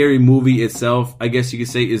or a scary movie itself, I guess you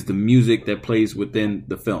could say, is the music that plays within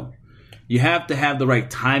the film. You have to have the right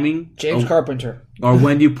timing. James Carpenter. Or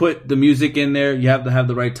when you put the music in there, you have to have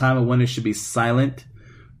the right time of when it should be silent.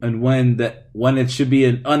 And when it should be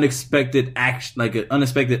an unexpected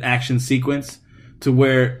action sequence to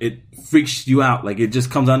where it freaks you out, like it just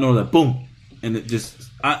comes out of nowhere, like boom, and it just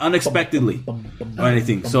unexpectedly or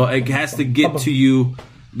anything. So it has to get to you.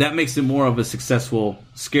 That makes it more of a successful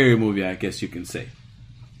scary movie, I guess you can say.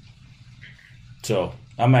 So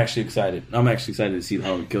I'm actually excited. I'm actually excited to see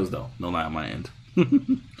Halloween Kills, though. No lie on my end. I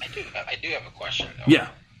do have a question, though. Yeah,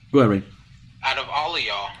 go ahead, Ray. Out of all of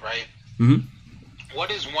y'all, right? Mm-hmm. What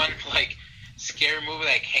is one like scary movie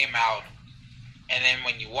that came out, and then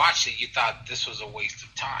when you watched it, you thought this was a waste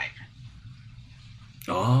of time?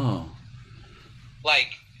 Oh. Like,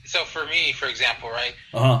 so for me, for example, right?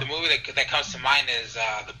 The movie that comes to mind is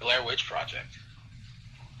the Blair Witch Project.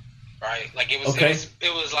 Right? Like it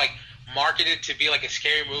was like marketed to be like a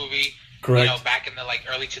scary movie. Correct. You know, back in the like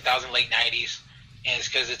early 2000s, late 90s, and it's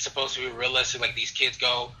because it's supposed to be realistic. Like these kids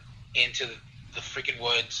go into the freaking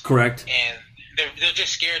woods. Correct. And they're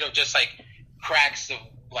just scared of just like cracks of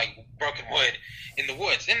like broken wood in the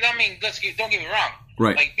woods. And I mean, don't get me wrong.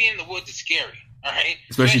 Right. Like being in the woods is scary. All right.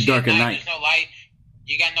 Especially dark at night. There's no light.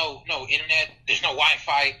 You got no internet. There's no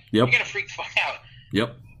Wi-Fi. Yep. You're gonna freak the fuck out.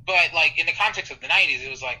 Yep. But like in the context of the 90s, it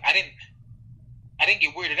was like I didn't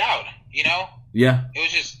get weirded out. You know. Yeah. It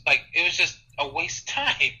was just a waste of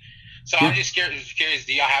time. So I'm just curious.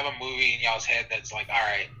 Do y'all have a movie in y'all's head that's like, all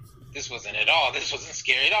right, this wasn't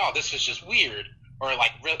scary at all. This was just weird, or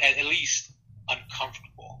like at least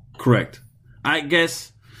uncomfortable. Correct. I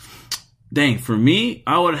guess. Dang, for me,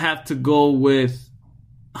 I would have to go with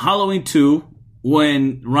Halloween 2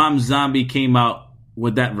 when Rob Zombie came out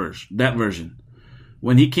with that version.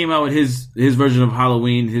 When he came out with his version of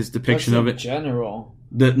Halloween, his depiction of it. General.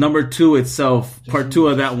 The number 2 itself, part 2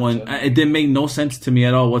 of that one, it didn't make no sense to me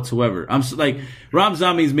at all whatsoever. I'm like, Rob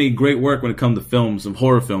Zombie's made great work when it comes to films, of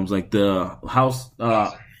horror films, like the House,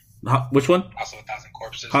 which one? House of a Thousand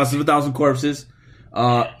Corpses. House of a Thousand Corpses.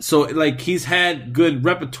 So like he's had good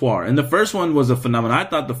repertoire, and the first one was a phenomenon. I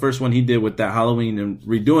thought the first one he did with that Halloween and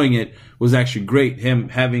redoing it was actually great. Him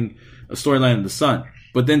having a storyline of the son,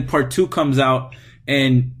 but then part 2 comes out,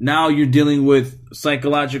 and now you're dealing with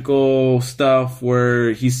psychological stuff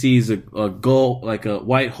where he sees a goat, like a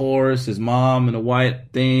white horse, his mom, and a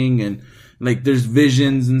white thing, and like there's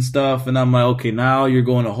visions and stuff. And I'm like, okay, now you're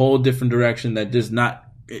going a whole different direction that does not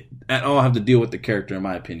at all have to deal with the character, in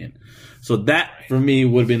my opinion. So that, for me,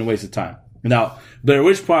 would have been a waste of time. Now, Blair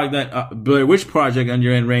Witch Project on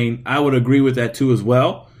your end, Rain, I would agree with that too as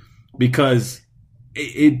well, because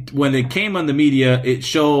it when it came on the media, it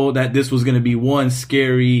showed that this was going to be one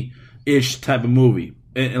scary-ish type of movie.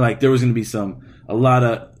 And like there was going to be a lot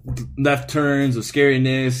of left turns of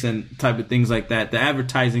scariness and type of things like that. The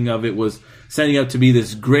advertising of it was setting up to be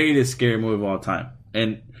this greatest scary movie of all time.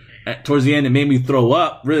 And towards the end, it made me throw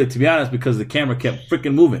up, really, to be honest, because the camera kept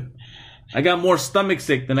freaking moving. I got more stomach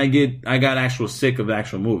sick than I got actual sick of the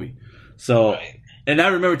actual movie. So, and I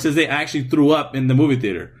remember to this day, I actually threw up in the movie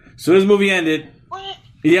theater. As soon as the movie ended,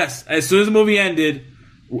 yes, as soon as the movie ended,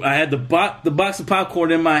 I had the box of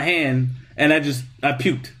popcorn in my hand, and I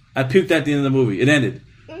puked. I puked at the end of the movie. It ended.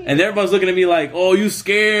 And everybody's looking at me like, oh, you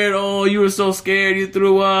scared? Oh, you were so scared, you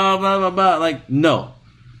threw up, blah, blah, blah. Like, no.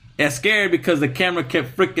 I got scared because the camera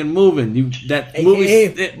kept freaking moving.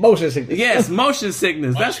 Motion sickness. Yes, motion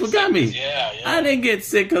sickness. That's what got me. Yeah. I didn't get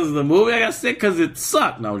sick because of the movie. I got sick because it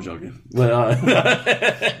sucked. No, I'm joking. But Go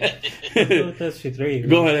with SG3.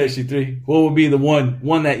 Go ahead, SG3. What would be the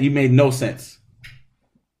one that you made no sense?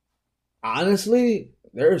 Honestly,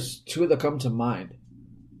 there's 2 that come to mind.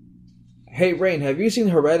 Hey, Rain, have you seen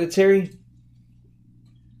Hereditary?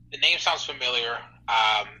 The name sounds familiar,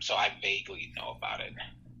 so I vaguely know about it.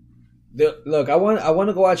 Look, I want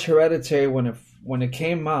to go watch Hereditary when it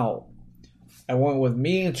came out. I went with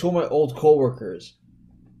me and two of my old coworkers,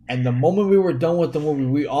 and the moment we were done with the movie,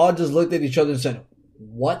 we all just looked at each other and said,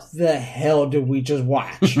 "What the hell did we just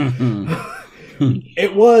watch?"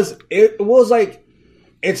 It was like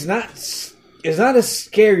it's not a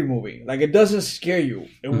scary movie. Like, it doesn't scare you.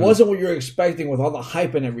 It wasn't what you're expecting with all the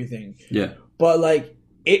hype and everything. Yeah. But like,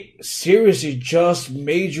 it seriously just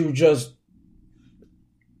made you just.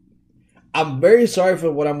 I'm very sorry for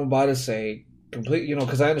what I'm about to say. Completely,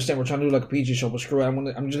 because I understand we're trying to do like a PG show, but screw it.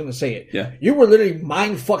 I'm just gonna say it. Yeah. You were literally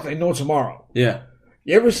mind fucked. I know tomorrow. Yeah.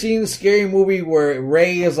 You ever seen a scary movie where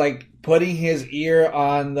Ray is like putting his ear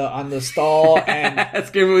on the stall and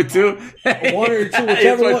scary movie 2? 1 or 2,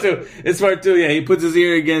 whichever one. It's part 2. Yeah, he puts his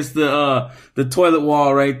ear against the toilet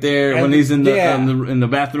wall right there when he's in the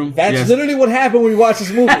bathroom. That's literally what happened when we watched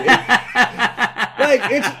this movie.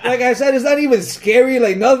 It's like I said, it's not even scary.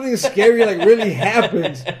 Like, nothing scary like really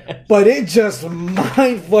happens, but it just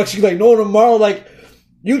mind fucks you. Like, no, tomorrow, like,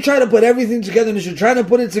 you try to put everything together, and as you're trying to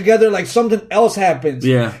put it together, like, something else happens.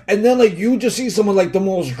 Yeah, and then like you just see someone like the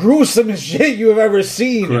most gruesome shit you have ever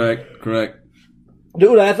seen. Correct.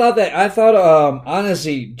 Dude, I thought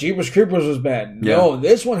honestly, Jeepers Creepers was bad. Yeah. No,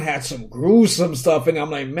 this one had some gruesome stuff, and I'm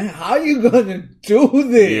like, man, how are you gonna do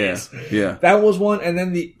this? Yeah. That was one, and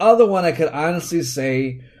then the other one I could honestly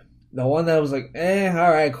say, the one that was like,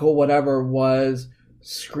 all right, cool, whatever, was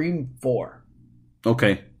Scream 4.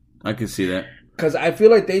 Okay, I can see that. Because I feel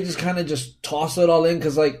like they just kind of just toss it all in,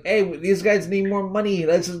 because like, hey, these guys need more money,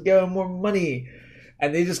 let's just give them more money.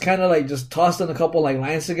 And they just kind of like just tossed in a couple like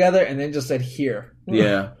lines together and then just said, here.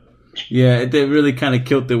 Yeah. Yeah, they really kind of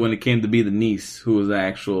killed it when it came to be the niece who was the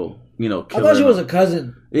actual, killer. I thought she was a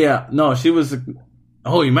cousin. Yeah, no, she was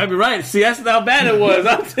oh, you might be right. See, that's how bad it was.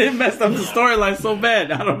 It messed up the storyline so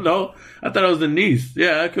bad. I don't know. I thought it was the niece.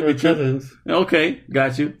 Yeah, that could be true. Cousins. Okay,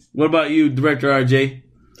 got you. What about you, Director RJ?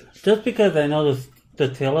 Just because I know the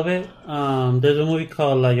tale of it, there's a movie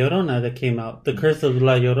called La Llorona that came out. The Curse of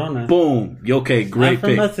La Llorona. Boom. Okay, great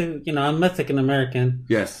pick. I'm Mexican American.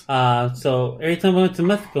 Yes. So every time I went to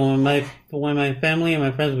Mexico, when my family and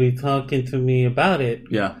my friends would be talking to me about it,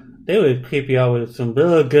 yeah, they would creep you out with some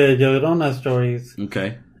real good Llorona stories.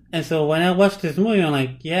 Okay. And so when I watched this movie, I'm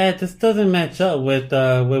like, yeah, this doesn't match up with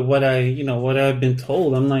what I've been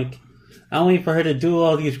told. I'm like, I don't need for her to do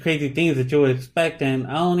all these crazy things that you would expect, and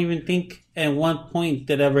I don't even think at one point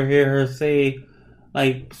did I ever hear her say,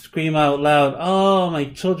 like, scream out loud, "Oh, my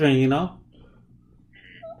children,"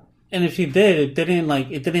 And if she did, it didn't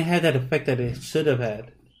have that effect that it should have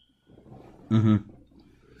had. Mm-hmm.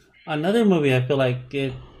 Another movie, I feel like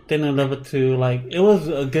it didn't live up to, like, it was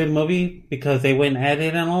a good movie because they went at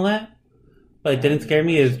it and all that, but it didn't scare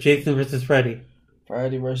me, is Jason versus Freddy.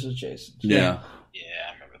 Freddy versus Jason. Yeah. Yeah,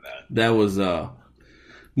 I remember that. That was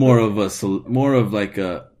more of like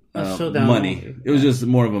a money. Movie. It was just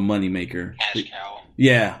more of a money maker. Cash cow.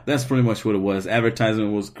 Yeah, that's pretty much what it was.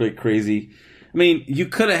 Advertisement was crazy. I mean, you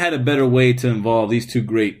could have had a better way to involve these two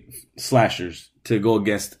great slashers to go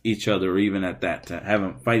against each other, or even at that, to have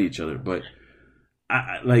them fight each other. But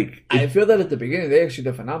I feel that at the beginning they actually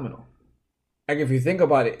did phenomenal. Like, if you think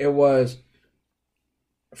about it, it was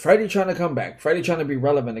Freddy trying to come back, Freddy trying to be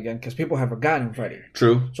relevant again because people have forgotten Freddy.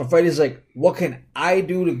 True. So Freddy's like, what can I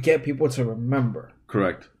do to get people to remember?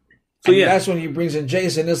 Correct. So and that's when he brings in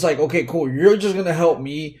Jason. It's like, okay, cool, you're just gonna help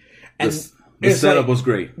me. And the setup was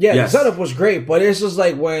great. Yeah, yes. The setup was great, but it's just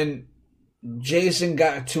like when Jason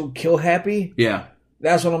got too kill happy. Yeah.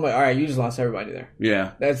 That's when I'm like, all right, you just lost everybody there.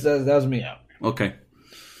 Yeah. That was me. Yeah. Okay.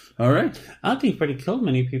 All right. I don't think Freddy killed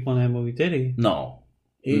many people in that movie, did he? No.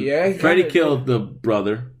 He Freddy killed the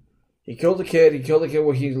brother. He killed the kid. He killed the kid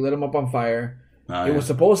where he lit him up on fire. He was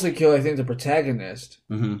supposed to kill, I think, the protagonist.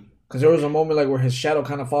 Mm-hmm. Because there was a moment like where his shadow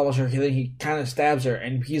kind of follows her, then he kind of stabs her,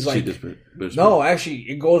 and he's like, "No, actually,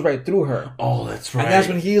 it goes right through her." Oh, that's right. And that's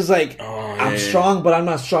when he's like, "I'm strong, but I'm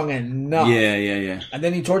not strong enough." Yeah. And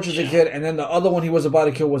then he tortures the kid, and then the other one he was about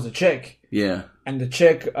to kill was the chick. Yeah. And the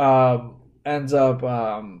chick ends up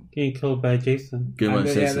getting killed by Jason.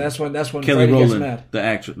 That's when Kelly Freddy Rowland, gets mad. the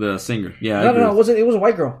actress, the singer. Yeah. No, it wasn't. It was a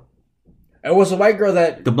white girl. It was a white girl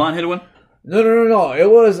that the blonde-headed one. No. It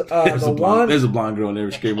was the one. There's a blonde girl in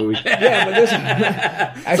every scary movie. Yeah, but this.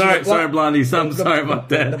 Actually, sorry, Blondie. Sorry about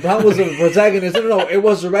that. The blonde was the protagonist. No, it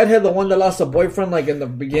was the redhead, the one that lost a boyfriend, like in the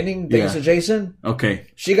beginning, thanks to Jason. Okay.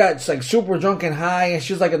 She got like super drunk and high, and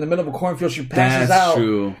she's like in the middle of a cornfield. She passes out.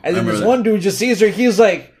 True. And then this one dude just sees her. He's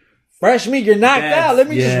like, "Fresh meat, you're knocked out. Let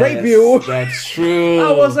me just rape you." That's true. I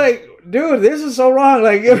was like, dude, this is so wrong.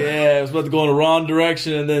 Like, Yeah, it was about to go in the wrong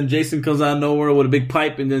direction, and then Jason comes out of nowhere with a big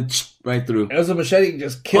pipe, and then right through. it was a machete,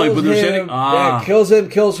 just kills put him. the machete? Yeah, kills him,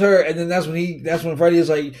 kills her, and then that's when Freddy is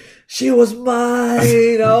like, she was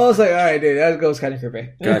mine. I was like, all right, dude, that goes kind of creepy.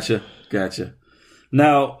 Gotcha.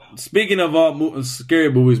 Now, speaking of all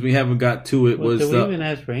scary movies, we haven't got to it. Did we even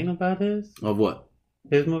ask Rain about his? Of what?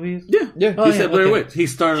 His movies? Yeah. Oh, He said Blair okay. Witch. He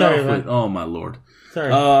started Sorry, off Ryan. with, oh my lord.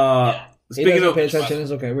 Sorry. He Speaking doesn't of, pay attention.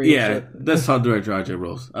 It's okay. We're yeah, used to it. that's how director RJ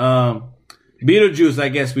rolls. Beetlejuice, I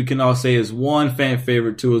guess we can all say, is one fan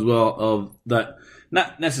favorite too, as well. Of that,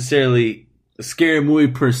 not necessarily a scary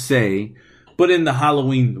movie per se, but in the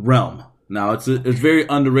Halloween realm. Now, it's very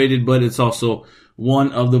underrated, but it's also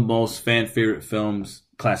one of the most fan favorite films,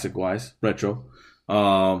 classic wise, retro.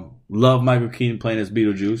 Love Michael Keaton playing as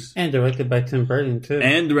Beetlejuice. And directed by Tim Burton, too.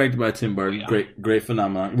 And directed by Tim Burton. Great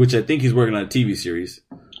phenomenon. Which I think he's working on a TV series,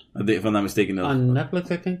 if I'm not mistaken. On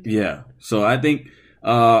Netflix, I think? Yeah. So I think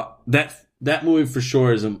that movie for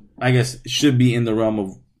sure is, I guess, should be in the realm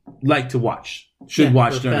of like to watch. Should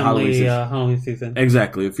watch during Halloween season.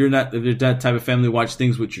 Exactly. If you're that type of family, watch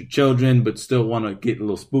things with your children, but still want to get a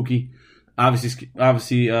little spooky. Obviously,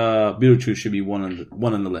 Beetlejuice should be one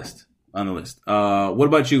on the list. What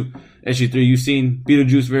about you, SG3? You've seen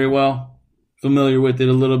Beetlejuice very well, familiar with it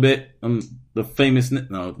a little bit. The famous.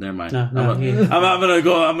 No, never mind. No, I'm gonna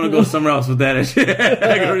go somewhere else with that. I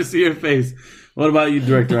can already see your face. What about you,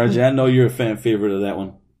 Director RJ? I know you're a fan favorite of that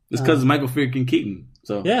one. It's because of Michael freaking Keaton.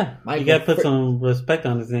 So yeah, you gotta put some respect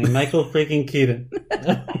on his name, Michael freaking Keaton.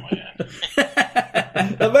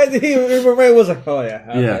 Ray was like, oh yeah,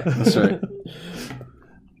 okay. Yeah, that's right.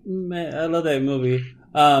 Man, I love that movie.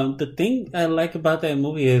 The thing I like about that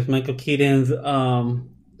movie is Michael Keaton's. I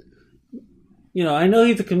know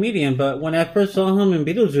he's a comedian, but when I first saw him in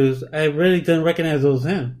Beetlejuice, I really didn't recognize it was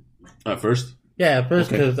him. At first? Yeah, at first,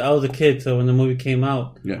 because I was a kid, so when the movie came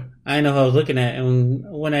out, I know who I was looking at. And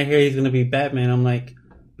when I hear he's going to be Batman, I'm like,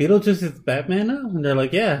 Beetlejuice is Batman now? And they're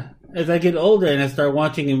like, yeah. As I get older and I start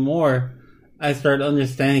watching it more, I start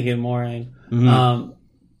understanding it more. And,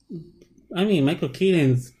 Michael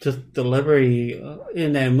Keaton's just delivery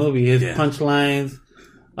in that movie, his punchlines,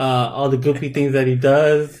 all the goofy things that he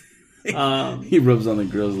does. He rubs on the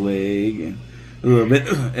girl's leg and a little bit,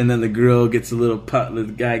 and then the girl gets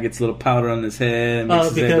the guy gets a little powder on his head.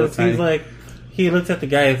 Because he's like, he looks at the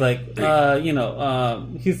guy, he's like,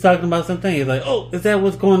 he's talking about something. He's like, oh, is that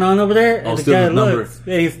what's going on over there? And the guy looks.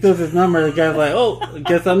 Yeah, he steals his number. The guy's like, oh, I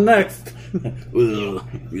guess I'm next. Yep.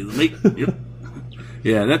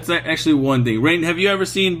 Yeah, that's actually one thing. Rain, have you ever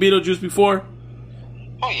seen Beetlejuice before?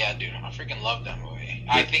 Oh yeah, dude, I freaking love that movie.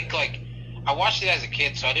 I think I watched it as a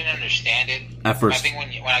kid, so I didn't understand it at first. I think when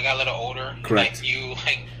I got a little older, correct, I knew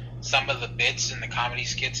some of the bits and the comedy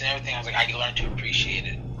skits and everything. I was like, I learned to appreciate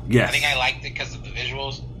it. Yes. I think I liked it because of the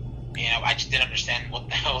visuals. I just didn't understand what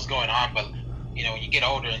the hell was going on. But when you get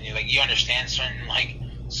older and you understand certain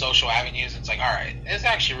social avenues, it's like, all right, it's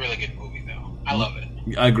actually a really good movie though. I love it.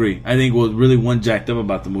 I agree. I think what really one jacked up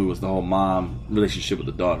about the movie was the whole mom relationship with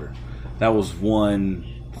the daughter. That was one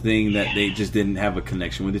thing that they just didn't have a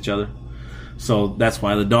connection with each other. So that's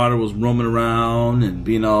why the daughter was roaming around and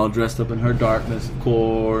being all dressed up in her darkness, of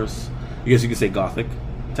course. I guess you could say gothic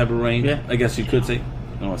type of Rain. Yeah. I guess you could say.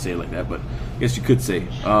 I don't want to say it like that, but I guess you could say.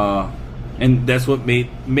 And that's what made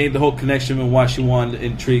the whole connection and why she was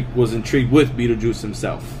intrigued with Beetlejuice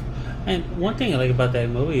himself. And one thing I like about that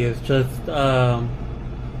movie is just from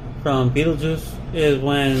Beetlejuice is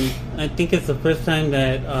when I think it's the first time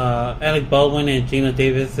that Alec Baldwin and Gina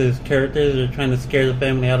Davis's characters are trying to scare the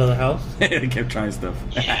family out of the house. They kept trying stuff.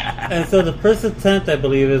 And so the first attempt, I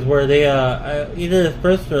believe, is where they either the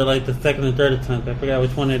first or the second and third attempt. I forgot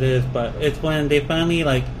which one it is, but it's when they finally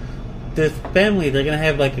this family, they're gonna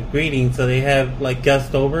have a greeting, so they have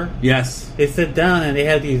guests over. Yes. They sit down and they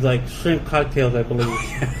have these shrimp cocktails, I believe.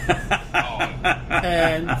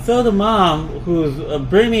 And so the mom, who's a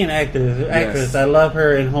brilliant actress, yes. I love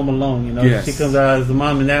her in Home Alone. Yes. She comes out as the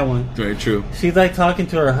mom in that one. Very true. She's talking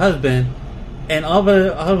to her husband, and all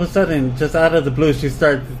of a sudden, just out of the blue, she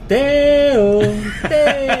starts Deo,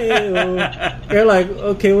 Deo. You're like,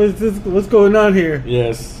 okay, what's going on here?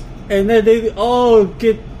 Yes. And then they all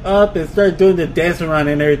get up and start doing the dance around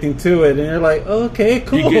and everything to it, and you're like, okay,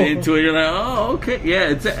 cool. You get into it, you're like, oh, okay,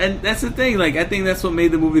 yeah. And that's the thing. I think that's what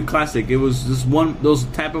made the movie classic. It was just those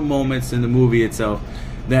type of moments in the movie itself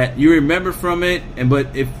that you remember from it.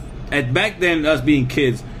 But back then, us being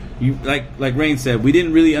kids, you like Rain said, we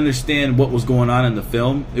didn't really understand what was going on in the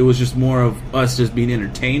film. It was just more of us just being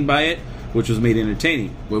entertained by it, which was made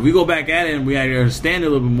entertaining. When we go back at it and we understand it a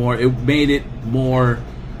little bit more, it made it more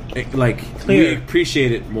we Clear.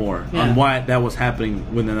 appreciate it more on why that was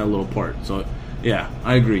happening within that little part. So yeah,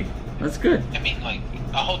 I agree. That's good. I mean, like,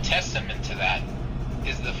 a whole testament to that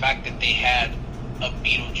is the fact that they had a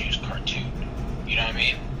Beetlejuice cartoon. You know what I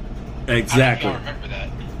mean? Exactly. I don't know if y'all remember that.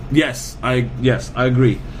 Yes, I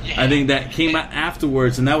agree. Yeah. I think that came out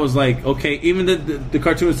afterwards, and that was like, okay, even the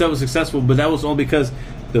cartoon itself was successful, but that was only because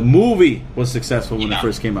the movie was successful when it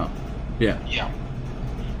first came out. Yeah. Yeah.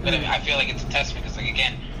 But I feel like it's a testament because, like,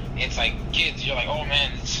 again, it's like kids, you're like, oh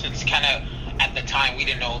man, it's kind of, at the time, we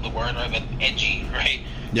didn't know the word, right, but edgy, right?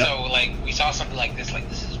 Yep. So, like, we saw something like this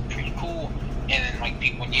is pretty cool, and then, like,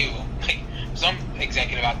 people knew, like, some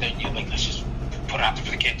executive out there knew, like, let's just put it out there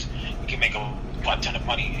for the kids. We can make a ton of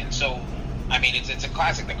money. And so, I mean, it's a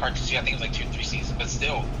classic. The cartoon, I think it was like 2 or 3 seasons, but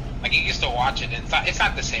still, like, you can still watch it. And it's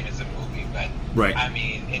not the same as the movie, but right. I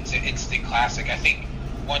mean, it's the classic. I think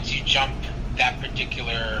once you jump that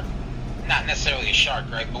particular, not necessarily a shark,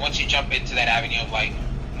 right? But once you jump into that avenue of like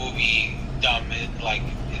movie dumb and like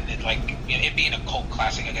you know, it being a cult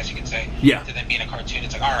classic, I guess you could say. Yeah. To then being a cartoon,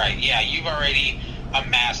 it's like, all right, yeah, you've already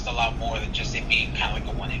amassed a lot more than just it being kind of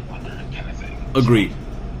like a one-hit wonder kind of thing. Agreed.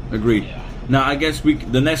 Yeah. Now, I guess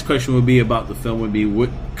the next question would be about the film would be,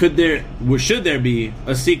 should there be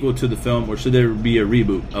a sequel to the film, or should there be a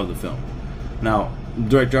reboot of the film? Now,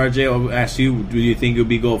 Director RJ, I'll ask you, do you think it would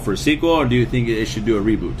be go for a sequel, or do you think it should do a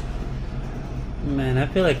reboot? Man, I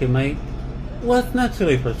feel like it might. Well, it's not too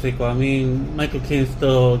late for a sequel. I mean, Michael Keaton's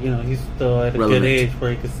still, he's still at a Relevant. good age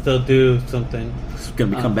where he could still do something. It's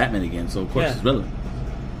going to become Batman again, so of course it's relevant.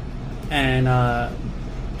 And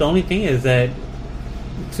the only thing is that,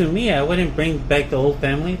 to me, I wouldn't bring back the old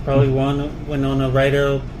family. Probably Winona Ryder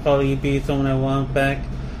will probably be someone I want back.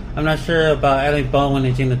 I'm not sure about Alec Baldwin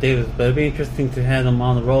and Gina Davis, but it'd be interesting to have them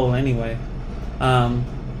on the roll anyway. So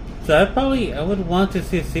I would want to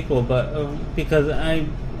see a sequel, but because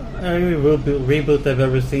every reboot I've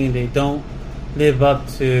ever seen, they don't live up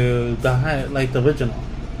to the original.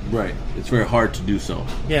 Right. It's very hard to do so.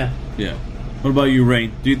 Yeah. Yeah. What about you,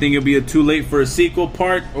 Rain? Do you think it'll be too late for a sequel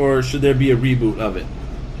part, or should there be a reboot of it?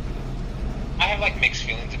 I have like mixed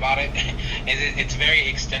feelings about it. It's very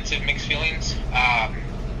extensive mixed feelings.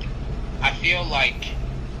 I feel like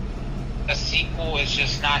a sequel is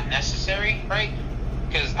just not necessary, right?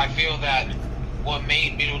 Because I feel that what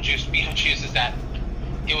made Beetlejuice is that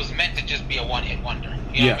it was meant to just be a one-hit wonder.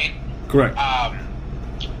 You know what I mean? Correct.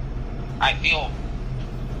 I feel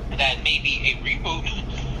that maybe a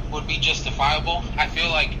reboot would be justifiable. I feel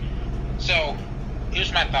like, so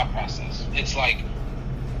here's my thought process. It's like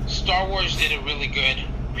Star Wars did a really good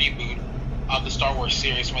reboot of the Star Wars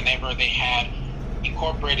series whenever they had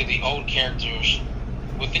incorporated the old characters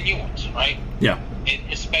with the new ones, right? Yeah. It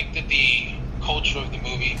respected the culture of the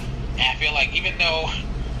movie, and I feel like even though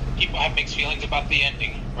people have mixed feelings about the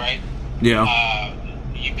ending, right? Yeah.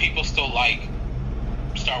 You people still like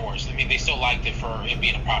Star Wars. I mean, they still liked it for it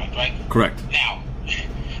being a product, right? Correct. Now,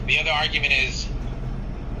 the other argument is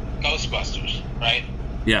Ghostbusters, right?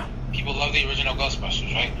 Yeah. People love the original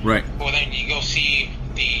Ghostbusters, right? Right. Well, then you go see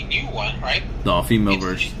the new one, right? The all-female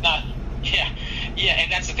version. It's not, yeah,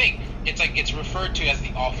 and that's the thing. It's like it's referred to as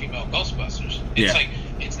the all-female Ghostbusters. It's like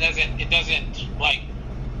it doesn't like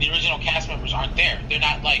the original cast members aren't there. They're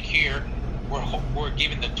not like here. We're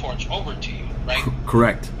giving the torch over to you, right?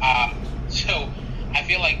 Correct. So I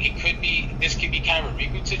feel like this could be kind of a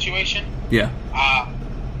reboot situation. Yeah.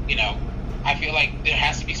 I feel like there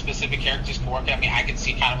has to be specific characters to work. I mean, I could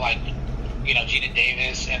see kind of like, Gina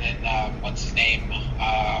Davis and then what's his name?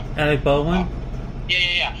 Alec Baldwin?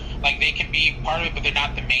 Yeah. Like they can be part of it, but they're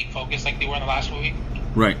not the main focus like they were in the last movie.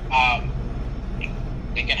 Right.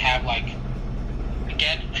 They can have like,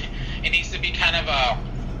 again, it needs to be kind of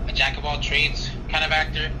a jack of all trades kind of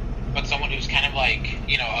actor, but someone who's kind of like,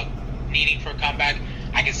 needing for a comeback.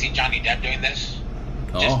 I can see Johnny Depp doing this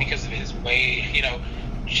just because of his way,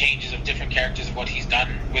 changes of different characters of what he's done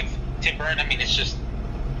with Tim Burton. I mean, it's just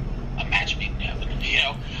a match made in heaven,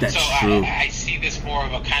 That's so true. I see this more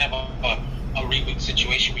of a kind of a reboot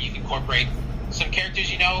situation where you can incorporate some characters,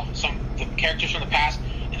 some the characters from the past,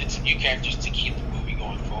 and then some new characters to keep the movie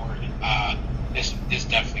going forward. This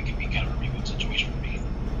definitely could be kind of a reboot situation for me.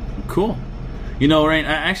 Cool. Rain,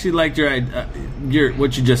 I actually liked your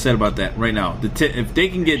what you just said about that right now. If they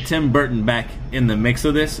can get Tim Burton back in the mix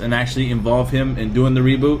of this and actually involve him in doing the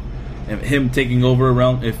reboot and him taking over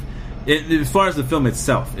around, as far as the film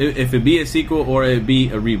itself, if it be a sequel or it be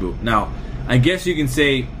a reboot. Now, I guess you can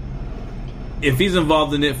say if he's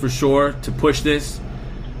involved in it for sure to push this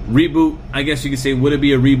reboot, I guess you can say, would it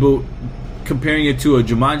be a reboot comparing it to a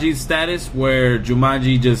Jumanji status where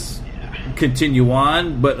Jumanji just continue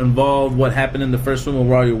on, but involve what happened in the first one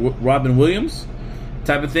with Robin Williams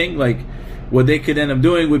type of thing. Like, what they could end up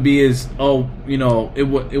doing would be it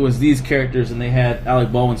was these characters, and they had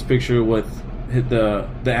Alec Baldwin's picture with the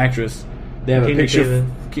actress. They have a picture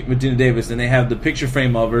with Gina Davis, and they have the picture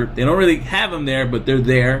frame of her. They don't really have them there, but they're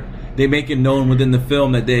there. They make it known within the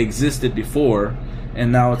film that they existed before,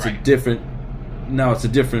 and now it's a different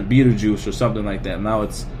Beetlejuice or something like that. Now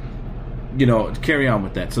it's carry on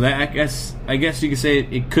with that. So that I guess you could say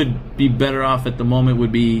it could be better off at the moment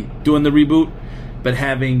would be doing the reboot, but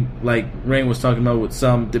having, like Rain was talking about, with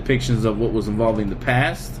some depictions of what was involving the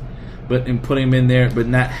past, but in putting them in there, but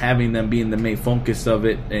not having them being the main focus of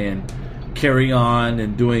it, and carry on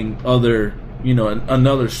and doing other,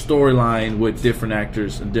 another storyline with different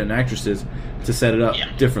actors and different actresses to set it up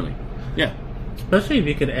differently. Yeah. Especially if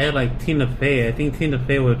you could add like Tina Fey. I think Tina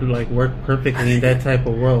Fey would like work perfectly in that type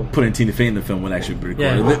of world. Putting Tina Fey in the film would actually be pretty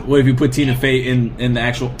cool. What if you put Tina Fey in the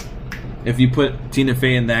actual? If you put Tina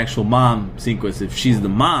Fey in the actual mom sequence, if she's the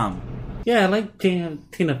mom. Yeah, I like Tina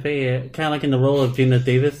Fey, kind of like in the role of Gina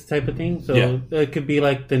Davis type of thing. So it could be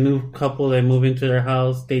like the new couple that move into their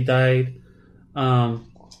house. They died, and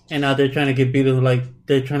now they're trying to get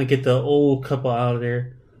they're trying to get the old couple out of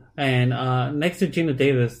there. And next to Gina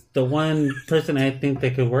Davis, the one person I think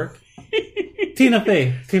that could work, Tina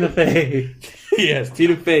Fey. Yes,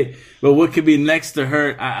 Tina Fey. But what could be next to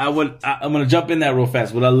her? I'm gonna jump in that real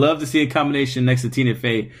fast. What I love to see a combination next to Tina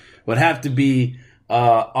Fey would have to be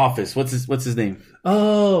Office. What's his name?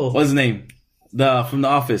 Oh, what's his name? From the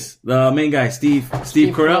Office, the main guy, Steve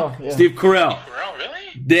Carell. Yeah. Steve Carell.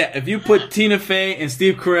 Really? Yeah. If you put Tina Fey and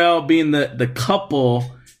Steve Carell being the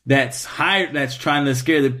couple that's trying to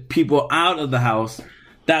scare the people out of the house,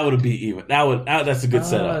 that would be even. That's a good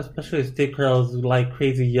setup. Especially Steve Carell's like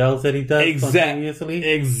crazy yells that he does spontaneously.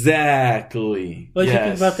 Exactly. What do you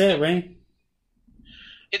think about that, Rain?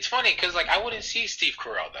 It's funny because I wouldn't see Steve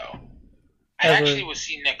Carell though. I actually would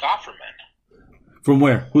see Nick Offerman. From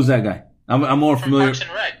where? Who's that guy? I'm more familiar. From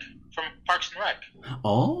Parks and Rec.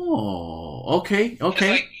 Oh, okay.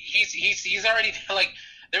 Like he's already like.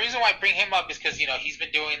 The reason why I bring him up is because he's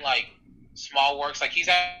been doing like small works. Like he's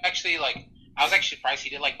actually like I was actually surprised he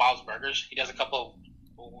did like Bob's Burgers. He does a couple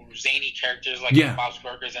of zany characters like in Bob's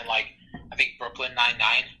Burgers and like I think Brooklyn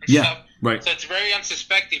Nine-Nine and stuff. Right. So it's very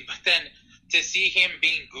unsuspecting. But then to see him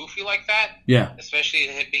being goofy like that, especially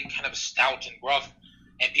him being kind of stout and gruff,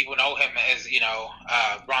 and people know him as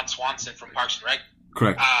Ron Swanson from Parks and Rec.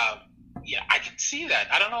 Correct. I can see that.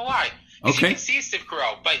 I don't know why. You can see Steve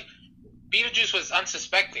Carell, but Beetlejuice was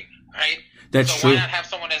unsuspecting, right? That's so true. Why not have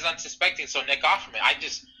someone as unsuspecting? So Nick Offerman, I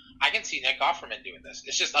can see Nick Offerman doing this.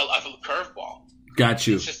 It's just a curveball. Got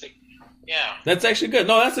you. It's just That's actually good.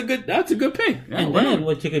 No, that's a good pick. Yeah, and then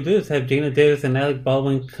what you could do is have Gina Davis and Alec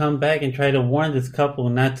Baldwin come back and try to warn this couple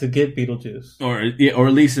not to get Beetlejuice, or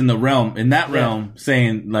at least in that realm,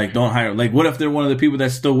 saying like don't hire. Like, what if they're one of the people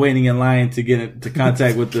that's still waiting in line to get into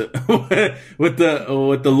contact with the with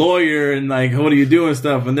the lawyer and like what are you doing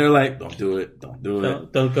stuff, and they're like don't do it.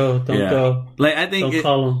 Don't go. Like I think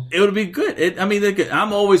it would be good.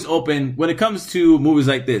 I'm always open when it comes to movies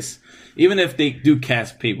like this. Even if they do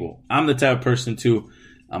cast people, I'm the type of person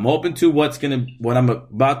I'm open to what I'm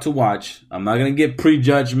about to watch. I'm not gonna get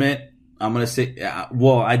prejudgment. I'm gonna say,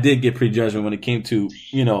 I did get prejudgment when it came to,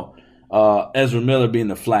 Ezra Miller being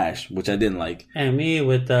the Flash, which I didn't like. And me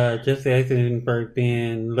with Jesse Eisenberg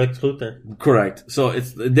being Lex Luthor. Correct. So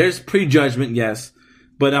there's prejudgment, yes,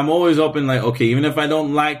 but I'm always open. Like, okay, even if I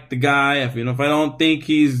don't like the guy, if I don't think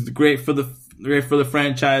he's great for the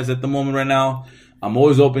franchise at the moment right now. I'm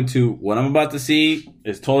always open to what I'm about to see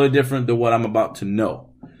is totally different than what I'm about to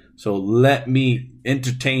know. So let me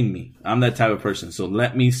entertain me. I'm that type of person. So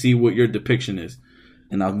let me see what your depiction is,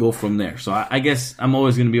 and I'll go from there. So I guess I'm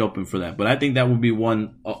always going to be open for that. But I think that would be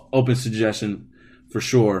one open suggestion for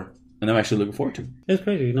sure, and I'm actually looking forward to. It's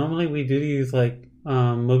crazy. Normally we do these like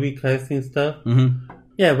movie casting stuff. Mm-hmm.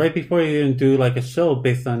 Yeah, right before you even do like a show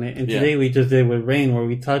based on it. And today we just did with Rain, where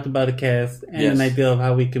we talked about a cast and an idea of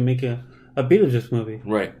how we can make a Beetlejuice movie.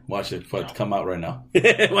 Right. Watch it come out right now.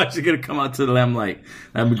 Watch it gonna come out to the limelight.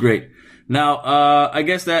 That'd be great. Now, I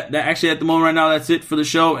guess that actually at the moment right now, that's it for the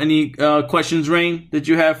show. Any questions, Rain, that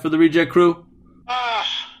you have for the Reject crew? I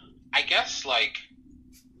guess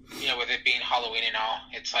with it being Halloween and all,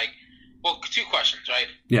 it's like, well, two questions, right?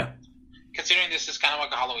 Yeah. Considering this is kind of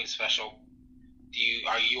like a Halloween special,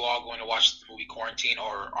 are you all going to watch the movie Quarantine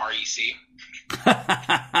or REC?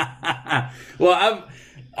 Well,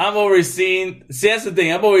 I've always seen. See, that's the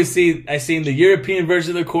thing. I've seen the European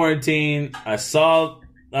version of Quarantine. I saw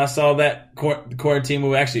that Quarantine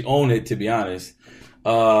movie. I actually own it, to be honest.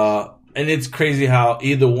 And it's crazy how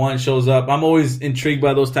either one shows up. I'm always intrigued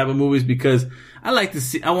by those type of movies because I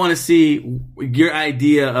want to see your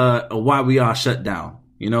idea of why we are shut down.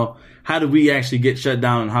 You know, how did we actually get shut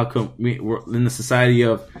down, and how come we're in the society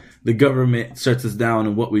of the government shuts us down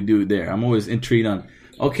and what we do there? I'm always intrigued on,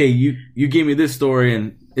 okay, you gave me this story,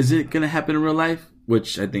 and is it going to happen in real life?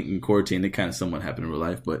 Which I think in quarantine, it kind of somewhat happened in real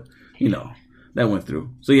life, but you know, that went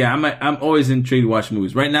through. So yeah, I'm always intrigued to watch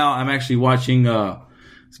movies. Right now, I'm actually watching,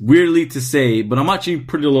 weirdly to say, but I'm watching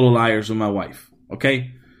Pretty Little Liars with my wife.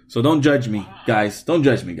 Okay? So don't judge me, guys. Don't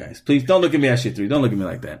judge me, guys. Please don't look at me at shit 3. Don't look at me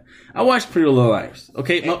like that. I watch Pretty Little Liars.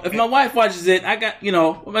 Okay? If my wife watches it, I got, you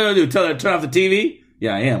know, what am I going to do? Tell her to turn off the TV?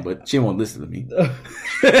 Yeah, I am, but she won't listen to me.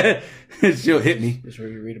 She'll hit me. That's where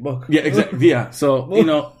you read a book. Yeah, exactly. Yeah. So, you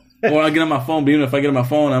know, or I get on my phone, but even if I get on my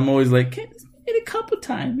phone, I'm always like, hey, we need a couple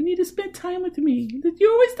time. You need to spend time with me.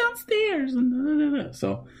 You're always downstairs.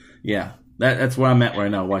 So, yeah, that's where I'm at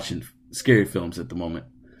right now, watching scary films at the moment.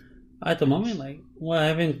 At the moment, I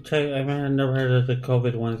haven't checked. I've never heard of the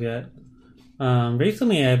COVID ones yet.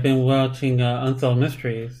 Recently, I've been watching Unsolved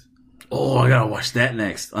Mysteries. Oh, I gotta watch that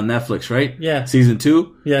next on Netflix, right? Yeah. Season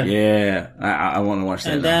 2? Yeah. Yeah. I want to watch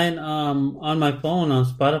that. And then on my phone, on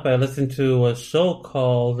Spotify, I listened to a show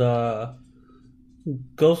called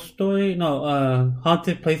Ghost Story. No,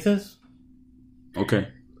 Haunted Places. Okay.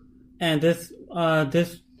 And this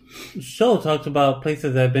show talks about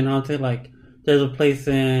places that have been haunted. Like, there's a place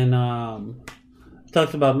in it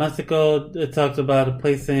talks about Mexico. It talks about a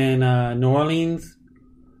place in New Orleans.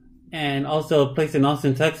 And also a place in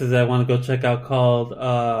Austin, Texas that I want to go check out called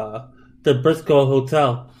the Briscoe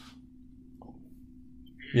Hotel.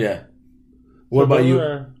 Yeah. What about you?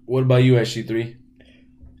 What about you, SG3?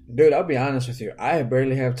 Dude, I'll be honest with you. I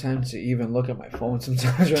barely have time to even look at my phone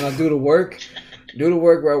sometimes when I do the work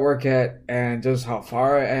where I work at, and just how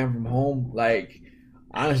far I am from home. Like,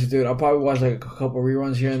 honestly, dude, I'll probably watch like a couple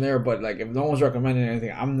reruns here and there, but like if no one's recommending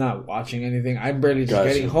anything, I'm not watching anything. I'm barely just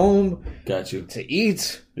getting home. Got you. To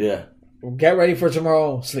eat. Yeah. Get ready for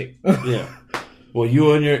tomorrow. Sleep. Yeah. Well,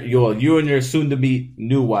 you and your soon-to-be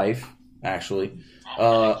new wife, actually.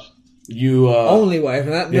 Only wife,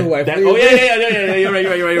 not new wife. Yeah. You're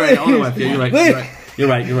right. Only wife.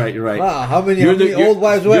 Yeah, you're right. Wow, how many old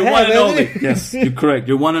wives do I have? You're one and only. Yes, you're correct.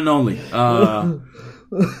 You're one and only.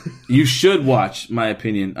 You should watch, my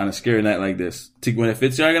opinion, on a scary night like this. If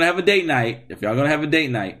y'all gonna have a date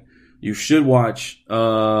night, you should watch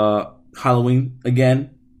Halloween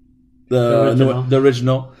again, the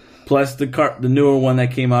original, plus the newer one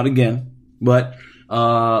that came out again. But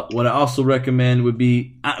what I also recommend would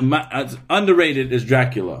be underrated is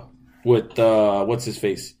Dracula with what's his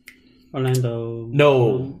face. Orlando.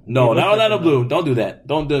 No, not Orlando Bloom. Don't do that.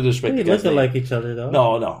 Don't disrespect. They look like each other though.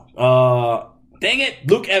 No. Dang it,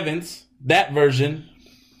 Luke Evans, that version,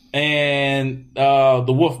 and the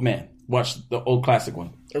Wolfman. Watch the old classic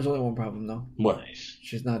one. There's only one problem though. What?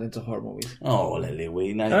 She's not into horror movies. Oh,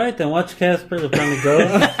 wait. All right, then watch Casper the Friendly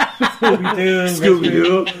Ghost.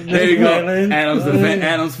 Scooby-Doo. There you go.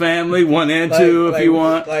 Adam's Family 1 and 2 if you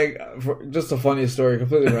want. Just a funny story,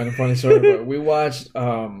 completely random funny story. But we watched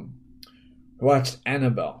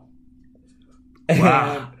Annabelle.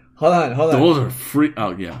 Wow. Hold on. Those are free.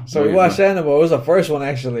 Oh yeah. So we watched Annabelle. It was the first one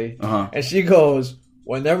actually. And she goes,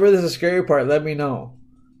 "Whenever there's a scary part, let me know."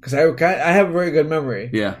 Because I have a very good memory.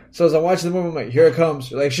 Yeah. So as I'm watching the movie, I'm like, here it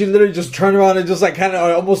comes. Like, she literally just turned around and just like kind of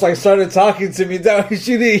almost like started talking to me.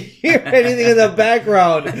 She didn't hear anything in the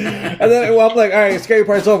background. And then I'm like, all right, scary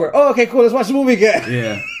part's over. Oh, okay, cool. Let's watch the movie again.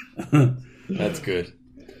 Yeah. That's good.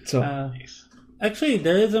 So, actually,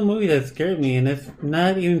 there is a movie that scared me, and it's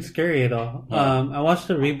not even scary at all. I watched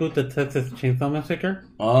the reboot, The Texas Chainsaw Massacre.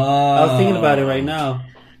 Oh. I was thinking about it right now.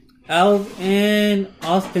 I was in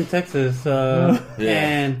Austin, Texas,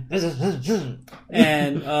 and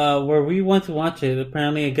where we went to watch it,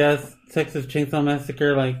 apparently, I guess Texas Chainsaw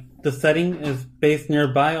Massacre, like the setting is based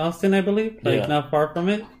nearby Austin, I believe, not far from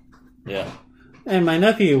it. Yeah. And my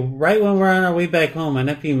nephew, right when we're on our way back home, my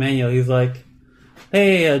nephew Emmanuel, he's like,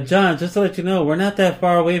 "Hey, John, just to let you know, we're not that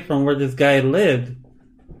far away from where this guy lived."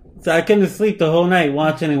 So I couldn't sleep the whole night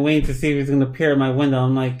watching and waiting to see if he's going to appear at my window.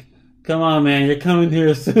 I'm like, come on, man, you're coming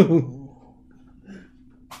here soon.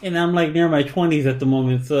 And I'm like near my 20s at the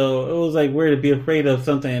moment, so it was like weird to be afraid of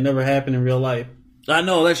something that never happened in real life. I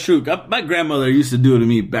know, that's true. My grandmother used to do it to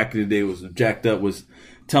me back in the day, was jacked up, was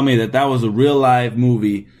tell me that was a real live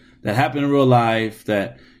movie that happened in real life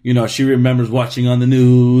that, you know, she remembers watching on the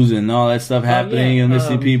news and all that stuff happening and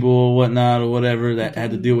missing people or whatnot or whatever that had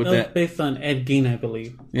to deal with that. It was based on Ed Gein, I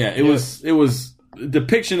believe. Yeah, it was a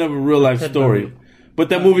depiction of a real life story. But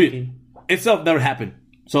that movie itself never happened.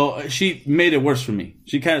 So she made it worse for me.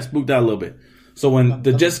 She kind of spooked out a little bit. So when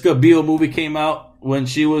the Jessica Biel movie came out, when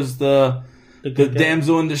she was the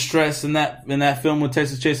damsel in distress in that film with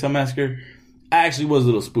Texas Chainsaw Massacre, I actually was a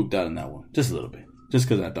little spooked out in that one. Just a little bit. Just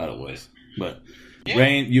because I thought it was. But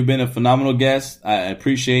Rain, you've been a phenomenal guest. I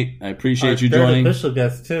appreciate you joining. Official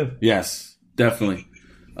guest too. Yes, definitely.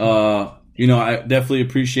 I definitely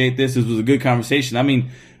appreciate this. This was a good conversation. I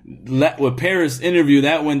mean, with Paris interview,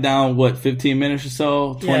 that went down, 15 minutes or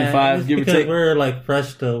so? 25, give or take? We're like fresh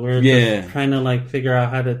still. We're just trying to like figure out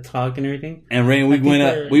how to talk and everything. And Rain, we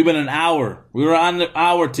went an hour. We were on the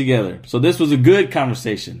hour together. So this was a good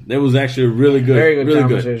conversation. That was actually a really good, very good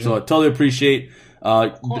conversation. Good. So I totally appreciate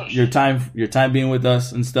your time being with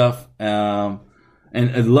us and stuff. And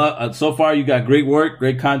so far you got great work,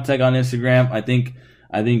 great content on Instagram. I think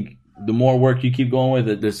the more work you keep going with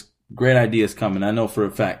it, there's great ideas coming. I know for a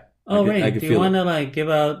fact. Oh, right. Do you want to like give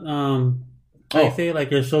out, say like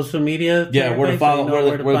your social media? Yeah, where to follow,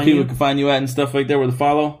 where people can find you at and stuff like that, where to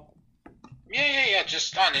follow? Yeah.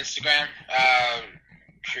 Just on Instagram,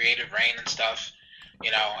 Creative Rain and stuff.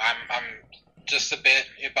 I'm just a bit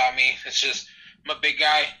about me. It's just, I'm a big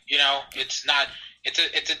guy, it's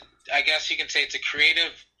I guess you can say it's a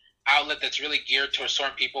creative outlet that's really geared towards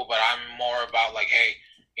certain people, but I'm more about like, hey,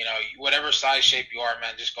 whatever size, shape you are,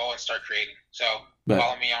 man, just go and start creating. So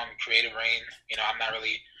follow me on Creative Rain.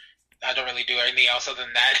 I don't really do anything else other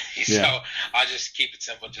than that. So I'll just keep it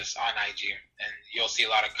simple, just on IG, and you'll see a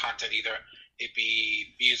lot of content. Either it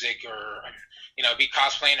be music or be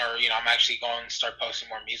cosplaying, or I'm actually going to start posting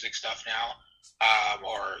more music stuff now,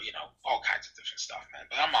 or all kinds of different stuff, man.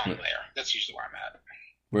 But I'm on there. That's usually where I'm at.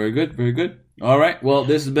 Very good, very good. All right, well,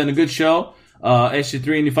 this has been a good show.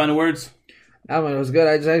 SG3, any final words? Man, it was good.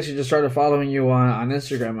 I just started following you on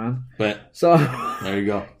Instagram, man. So there you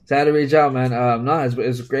go. Had to reach out, man.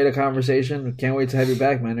 It's great a conversation. Can't wait to have you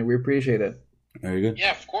back, man, and we appreciate it. Very good.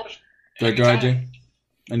 Yeah, of course. Director RJ,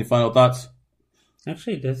 any final thoughts?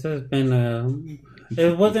 Actually, this has been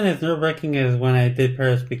it wasn't as nerve-wracking as when I did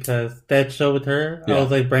Paris, because that show with her, I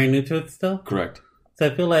was like brand new to it still. Correct. So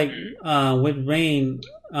I feel like with Rain,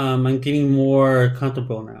 I'm getting more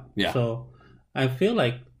comfortable now. Yeah. So I feel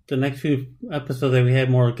like the next few episodes that we had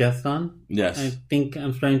more guests on, yes, I think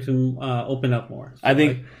I'm starting to open up more. So I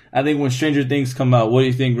think when Stranger Things come out, what do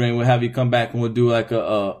you think, Rain? We'll have you come back and we'll do like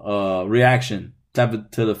a reaction to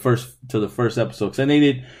the first episode. Because they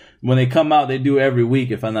did, when they come out, they do every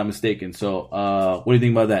week, if I'm not mistaken. So what do you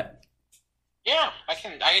think about that? Yeah, I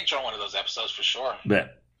can join one of those episodes for sure.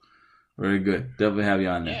 Bet. Very good. Definitely have you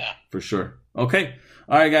on there. Yeah. For sure. Okay.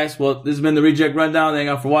 All right, guys. Well, this has been the Reject Rundown. Thank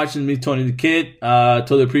y'all for watching. Me, Tony the Kid.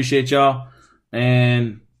 Totally appreciate y'all.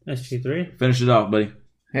 And SG3. Finish it off, buddy.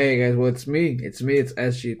 Hey, guys. Well, it's me. It's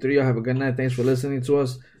SG3. Y'all have a good night. Thanks for listening to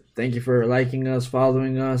us. Thank you for liking us,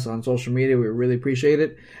 following us on social media. We really appreciate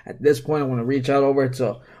it. At this point, I want to reach out over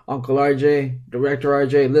to Uncle RJ, Director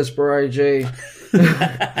RJ, Lisper RJ,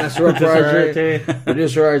 Master RJ,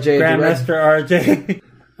 Producer RJ, Grandmaster RJ.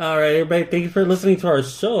 All right, everybody. Thank you for listening to our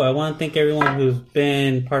show. I want to thank everyone who's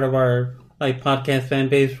been part of our podcast fan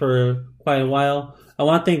base for quite a while. I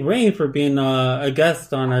want to thank Rain for being a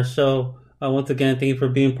guest on our show. Once again, thank you for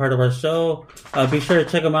being part of our show. Be sure to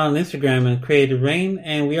check them out on Instagram and Creative Rain,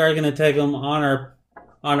 and we are going to tag them on our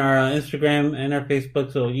Instagram and our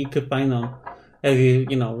Facebook, so you could find them as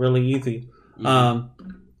really easy.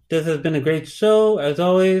 This has been a great show as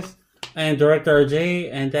always. I am Director RJ,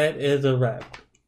 and that is a wrap.